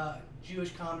up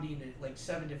Jewish comedy into,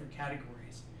 7 different categories.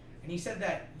 And he said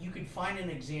that you could find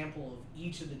an example of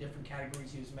each of the different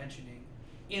categories he was mentioning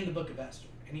in the book of Esther.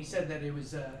 And he said that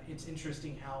it's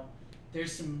interesting how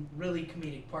there's some really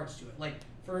comedic parts to it.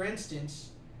 For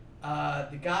instance,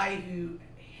 the guy who,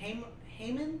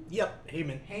 Haman? Yep,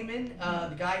 Haman. Haman,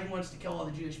 the guy who wants to kill all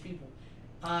the Jewish people.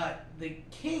 The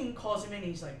king calls him in and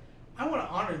he's like, "I want to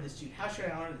honor this dude. How should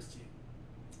I honor this dude?"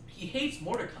 he hates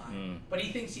Mordecai, but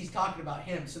he thinks he's talking about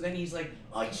him. So then he's like,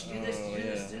 oh, you should do this,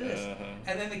 do this.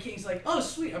 And then the king's like, oh,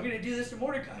 sweet, I'm going to do this to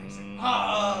Mordecai. He's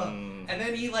like, and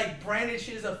then he like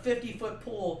brandishes a 50-foot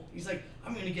pole. He's like,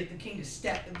 I'm going to get the king to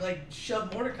step and like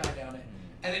shove Mordecai down it.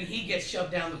 And then he gets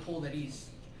shoved down the pole that he's...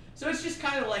 So it's just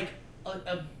kind of like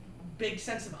a big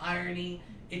sense of irony.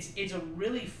 It's a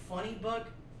really funny book,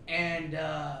 and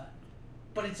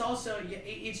but it's also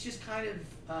it's just kind of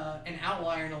an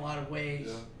outlier in a lot of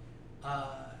ways. Yeah.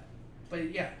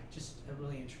 But yeah, just a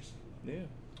really interesting book. Yeah,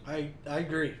 I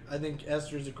agree. I think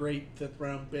Esther's a great 5th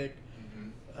round pick.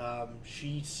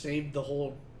 She saved the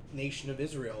whole nation of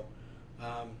Israel.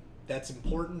 That's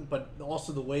important, but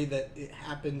also the way that it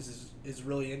happens is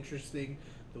really interesting.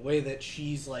 The way that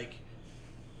she's like,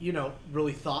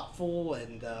 really thoughtful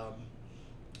and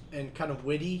kind of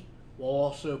witty, while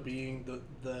also being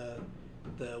the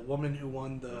woman who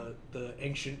won the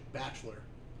ancient Bachelor.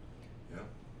 Yeah,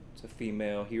 it's a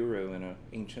female hero in an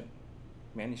ancient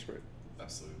manuscript.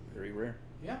 Absolutely, very rare.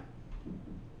 Yeah.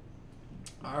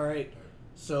 All right,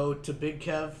 so to Big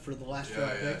Kev for the last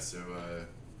round pick. So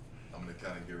I'm gonna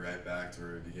kind of get right back to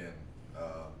where we begin.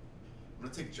 I'm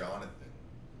gonna take Jonathan.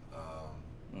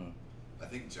 I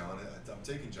think I'm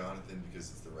taking Jonathan because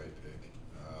it's the right pick.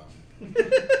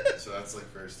 So that's like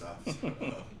first off.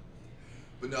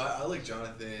 But no, I like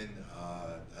Jonathan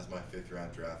as my 5th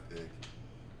round draft pick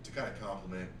to kind of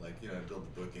complement, build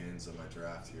the bookends of my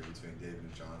draft here between David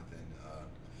and Jonathan.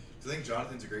 So I think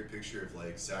Jonathan's a great picture of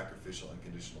like sacrificial,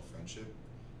 unconditional friendship.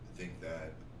 I think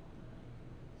that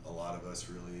a lot of us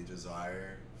really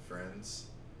desire friends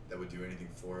that would do anything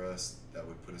for us, that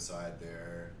would put aside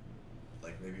their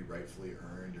maybe rightfully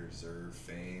earned or deserved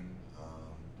fame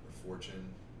or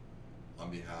fortune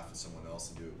on behalf of someone else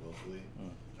and do it willfully.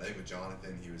 I think with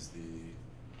Jonathan, he was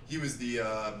the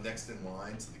next in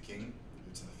line to the king,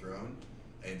 to the throne,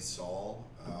 and Saul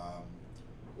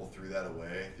threw that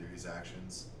away through his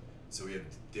actions. So we have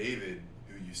David,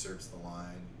 who usurps the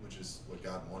line, which is what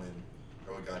God wanted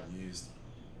or what God used,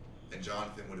 and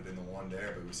Jonathan would have been the one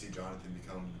there. But we see Jonathan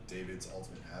become David's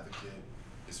ultimate advocate,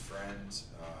 his friend.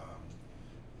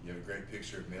 You have a great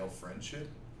picture of male friendship,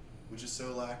 which is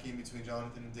so lacking between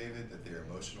Jonathan and David, that they're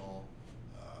emotional.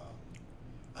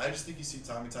 I just think you see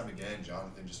time and time again,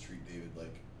 Jonathan just treat David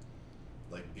like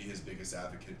be his biggest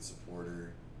advocate,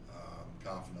 supporter,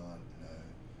 confidant. And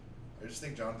I just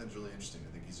think Jonathan's really interesting.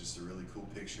 I think he's just a really cool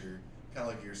picture, kind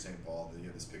of like you were saying, Paul, that you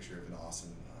have this picture of an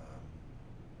awesome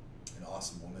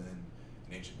woman in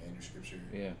ancient manuscripture.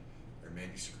 Yeah. Or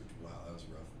manuscript. Wow, that was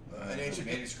rough. An ancient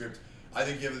manuscript. I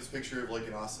think you have this picture of like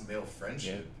an awesome male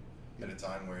friendship at a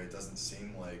time where it doesn't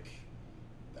seem like,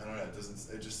 I don't know, it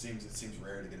seems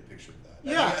rare to get a picture of that.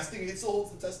 Yeah. I think it still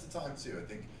holds the test of time too. I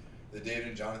think the David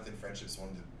and Jonathan friendship is one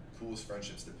of the coolest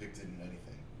friendships depicted in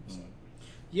anything. So.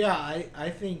 Yeah, I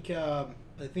think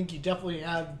you definitely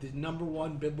have the number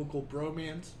one biblical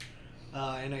bromance,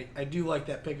 and I do like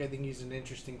that pick. I think he's an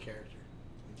interesting character.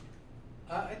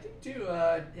 I think too.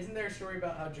 Isn't there a story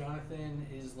about how Jonathan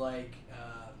is like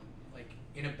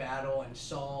in a battle, and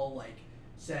Saul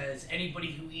says,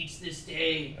 "Anybody who eats this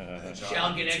day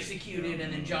shall get executed,"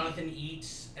 and then Jonathan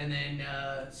eats, and then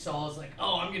Saul's like,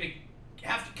 "Oh, I'm gonna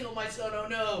have to kill my son. Oh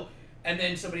no!" And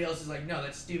then somebody else is like, "No,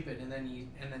 that's stupid." And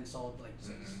then Saul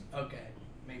says, "Okay,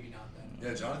 maybe not then."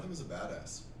 Yeah, Jonathan was a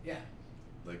badass. Yeah.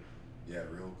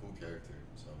 Real cool character.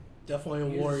 So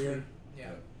definitely a warrior.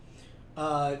 Yeah.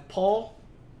 Paul.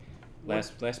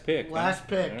 Last pick. Last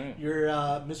pick. Right. You're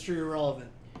Mr. Irrelevant.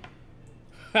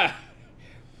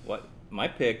 What my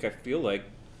pick? I feel like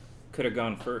could have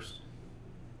gone first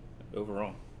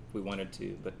overall if we wanted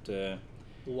to, but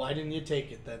why didn't you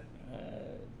take it then?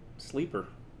 Sleeper.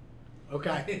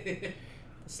 Okay.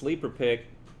 The sleeper pick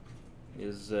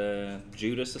is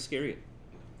Judas Iscariot.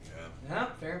 Yeah,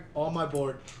 fair. On my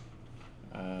board.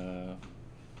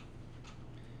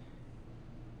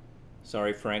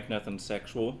 Sorry, Frank, nothing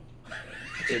sexual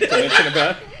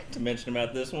to mention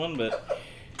about this one, but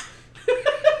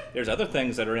there's other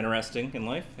things that are interesting in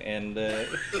life, and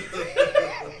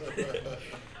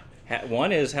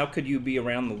one is, how could you be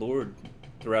around the Lord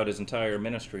throughout his entire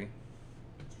ministry,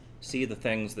 see the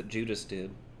things that Judas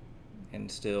did,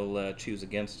 and still choose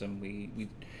against him?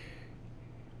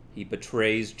 He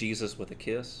betrays Jesus with a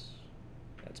kiss.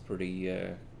 That's pretty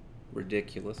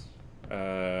ridiculous.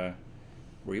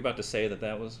 Were you about to say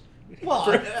that was? Well,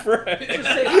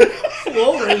 it's a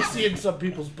little racy in some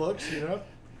people's books, you know.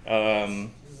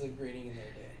 This is a greeting in their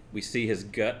day. We see his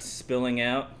guts spilling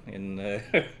out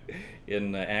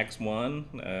in Acts 1,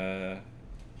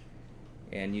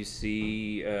 and you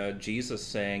see Jesus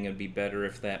saying it'd be better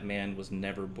if that man was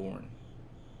never born.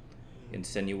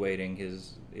 insinuating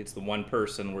it's the one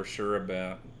person we're sure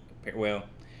about. Well,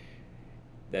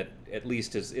 that at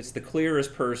least it's the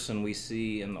clearest person we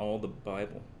see in all the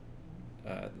Bible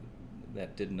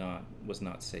that was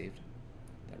not saved,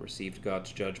 that received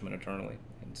God's judgment eternally.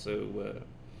 And so,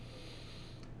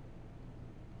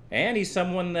 and he's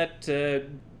someone that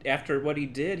after what he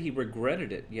did, he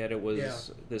regretted it. Yet it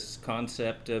was this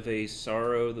concept of a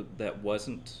sorrow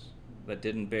that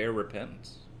didn't bear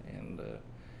repentance, and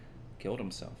killed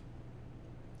himself.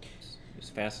 It's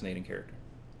a fascinating character.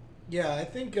 Yeah, I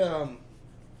think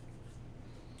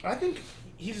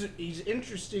he's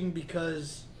interesting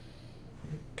because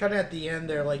kind of at the end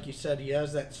there, like you said, he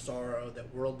has that sorrow,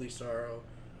 that worldly sorrow,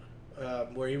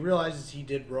 where he realizes he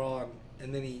did wrong,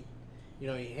 and then he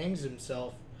hangs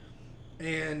himself,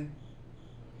 and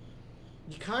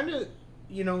you kind of,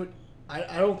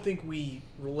 I don't think we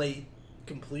relate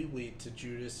completely to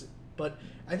Judas, but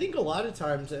I think a lot of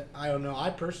times, I don't know, I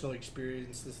personally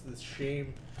experience this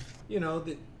shame,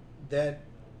 that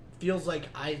feels like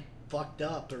I fucked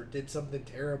up or did something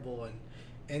terrible,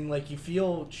 and like you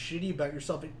feel shitty about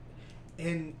yourself,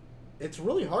 and it's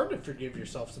really hard to forgive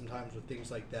yourself sometimes with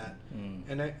things like that.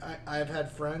 And I've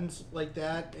had friends like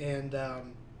that, and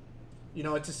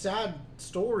it's a sad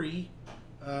story,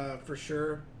 for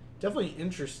sure. Definitely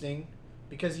interesting,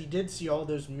 because he did see all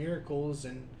those miracles,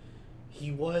 and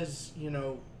he was,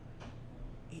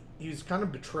 he was kind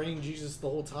of betraying Jesus the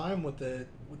whole time with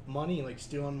money, like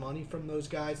stealing money from those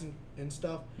guys and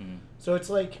stuff. So it's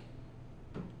like,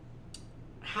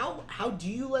 how do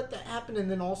you let that happen? And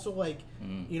then also, like,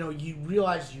 you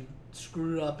realize you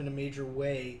screwed up in a major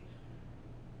way.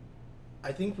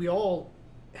 I think we all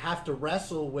have to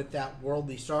wrestle with that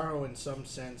worldly sorrow in some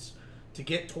sense to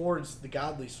get towards the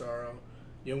godly sorrow.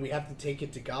 We have to take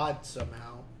it to God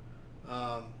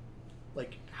somehow.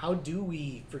 Like, how do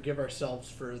we forgive ourselves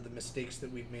for the mistakes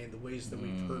that we've made, the ways that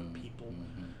we've hurt people?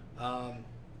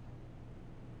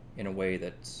 In a way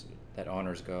that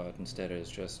honors God instead of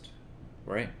just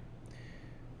right.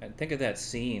 And think of that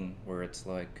scene where it's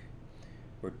like,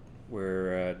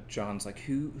 where John's like,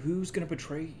 who's gonna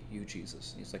betray you,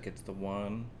 Jesus? And he's like, it's the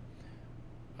one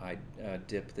I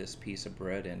dip this piece of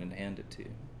bread in and hand it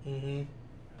to.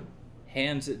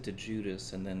 Hands it to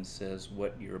Judas and then says,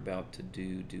 what you're about to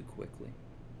do quickly.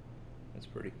 That's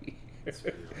pretty.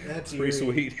 That's pretty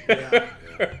sweet. Yeah.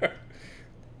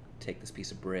 Take this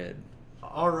piece of bread.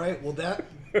 All right. Well,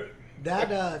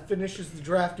 that finishes the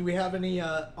draft. Do we have any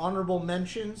honorable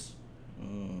mentions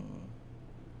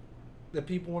that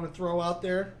people want to throw out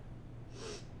there?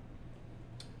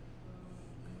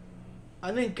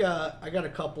 I think I got a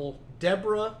couple.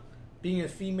 Deborah being a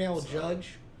female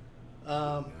judge.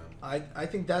 I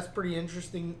think that's pretty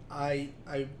interesting. I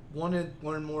want to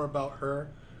learn more about her.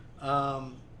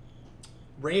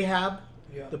 Rahab,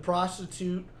 the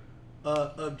prostitute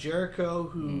of Jericho,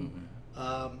 who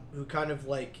kind of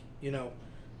like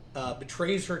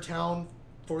betrays her town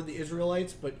for the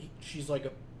Israelites, but she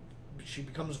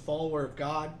becomes a follower of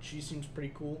God. She seems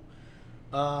pretty cool.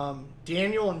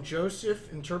 Daniel and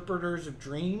Joseph, interpreters of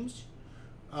dreams.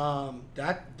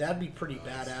 That'd be pretty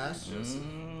badass. Joseph.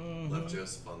 Left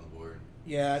Joseph on the board.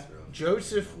 Yeah,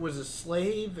 Joseph was a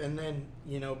slave, and then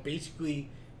basically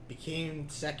became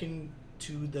second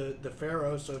to the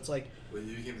Pharaoh. So it's like, well,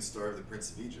 you became the star of the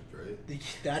Prince of Egypt, right?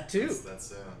 That too.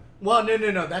 That's well,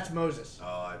 no, that's Moses. Oh,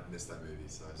 I missed that movie,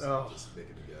 so I was just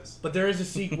making a guess. But there is a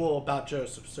sequel about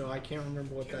Joseph, so I can't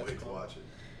remember what Can't that's wait called. to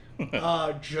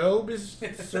watch it. Job is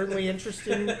certainly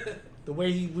interesting. The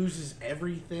way he loses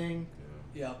everything.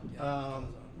 Yeah.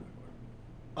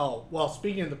 Oh, well,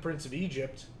 speaking of the Prince of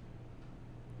Egypt.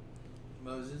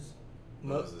 Moses,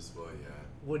 boy, yeah.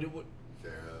 What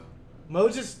Pharaoh.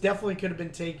 Moses definitely could have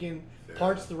been taken. Pharaoh.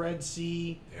 Parts of the Red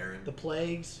Sea. Aaron. The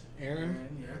plagues.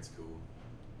 Aaron. Aaron's cool.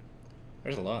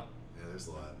 There's a lot. Yeah, there's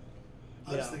a lot.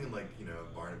 I was thinking, like,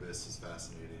 Barnabas is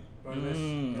fascinating.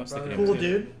 Barnabas. Cool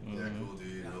dude. Yeah, cool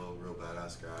dude. Real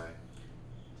badass guy.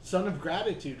 Son of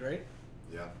gratitude, right?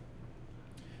 Yeah.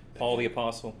 Paul the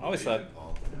Apostle. I always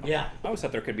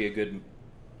thought there could be a good,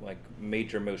 like,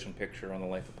 major motion picture on the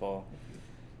life of Paul.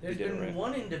 There's been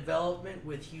one in development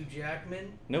with Hugh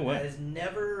Jackman. No way. That has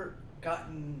never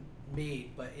gotten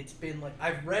made, but it's been like,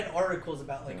 I've read articles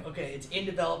about okay, it's in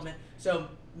development, so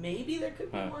maybe there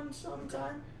could be one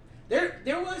sometime. There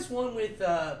was one with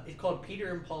it's called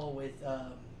Peter and Paul with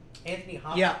Anthony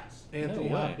Hopkins. Yeah, Anthony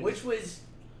Hopkins. Which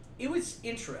was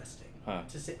interesting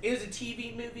to say. It was a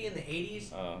TV movie in the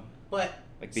 80s, but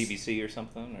like BBC or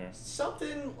something, or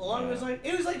something along those lines.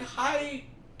 It was like high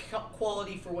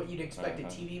quality for what you'd expect a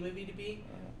TV movie to be,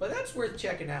 but that's worth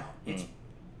checking out. It's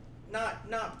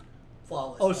not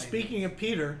flawless. Oh, findings. speaking of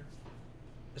Peter,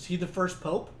 is he the first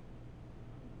pope?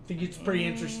 I think it's a pretty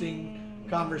interesting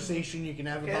conversation you can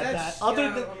have Okay, about that. that's- Other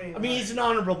yeah, than, I mean, he's an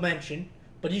honorable mention,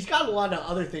 but he's got a lot of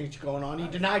other things going on. He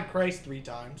denied Christ 3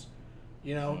 times.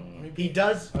 You know, he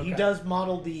does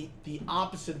model the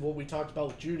opposite of what we talked about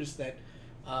with Judas, that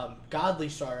godly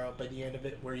sorrow by the end of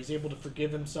it, where he's able to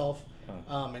forgive himself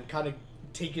and kind of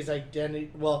take his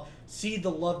identity, see the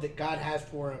love that God has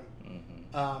for him,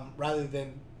 rather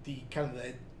than the kind of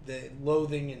the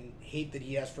loathing and hate that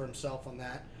he has for himself on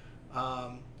that.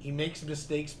 He makes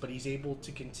mistakes, but he's able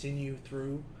to continue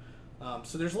through.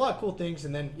 So there's a lot of cool things.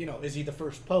 And then, is he the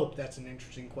first pope? That's an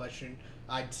interesting question.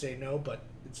 I'd say no, but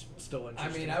it's still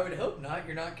interesting. I mean, I would hope not.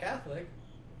 You're not Catholic.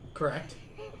 Correct.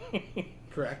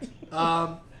 Correct.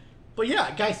 But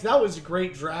yeah, guys, that was a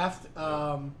great draft.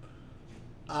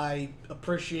 I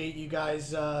appreciate you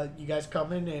guys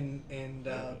coming and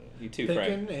you too, picking.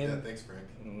 Frank. And Yeah, thanks, Frank.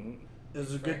 Mm-hmm. it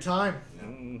was a good time. Yeah.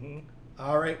 Mm-hmm.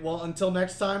 All right. Well, until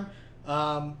next time,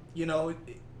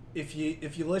 if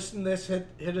you listen to this,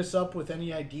 hit us up with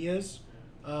any ideas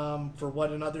for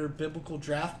what another biblical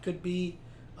draft could be.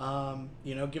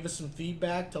 Give us some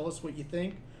feedback. Tell us what you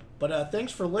think. But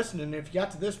thanks for listening. If you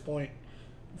got to this point,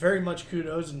 very much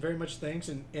kudos and very much thanks.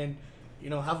 And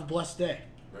have a blessed day.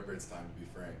 Remember, it's time to be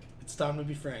Frank. It's time to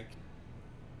be Frank.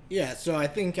 Yeah, so I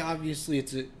think obviously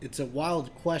it's a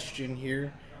wild question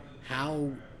here.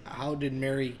 How did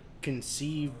Mary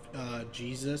conceive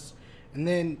Jesus? And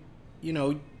then,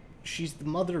 she's the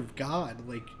mother of God.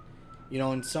 Like,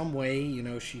 in some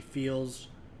way, she feels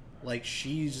like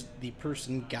she's the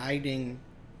person guiding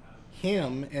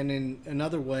him, and in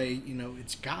another way,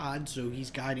 it's God, so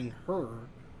he's guiding her.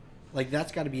 Like,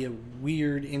 that's got to be a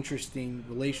weird, interesting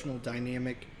relational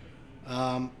dynamic.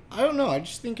 I don't know. I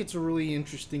just think it's a really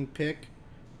interesting pick.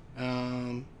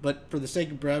 But for the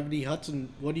sake of brevity,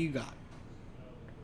 Hudson, what do you got?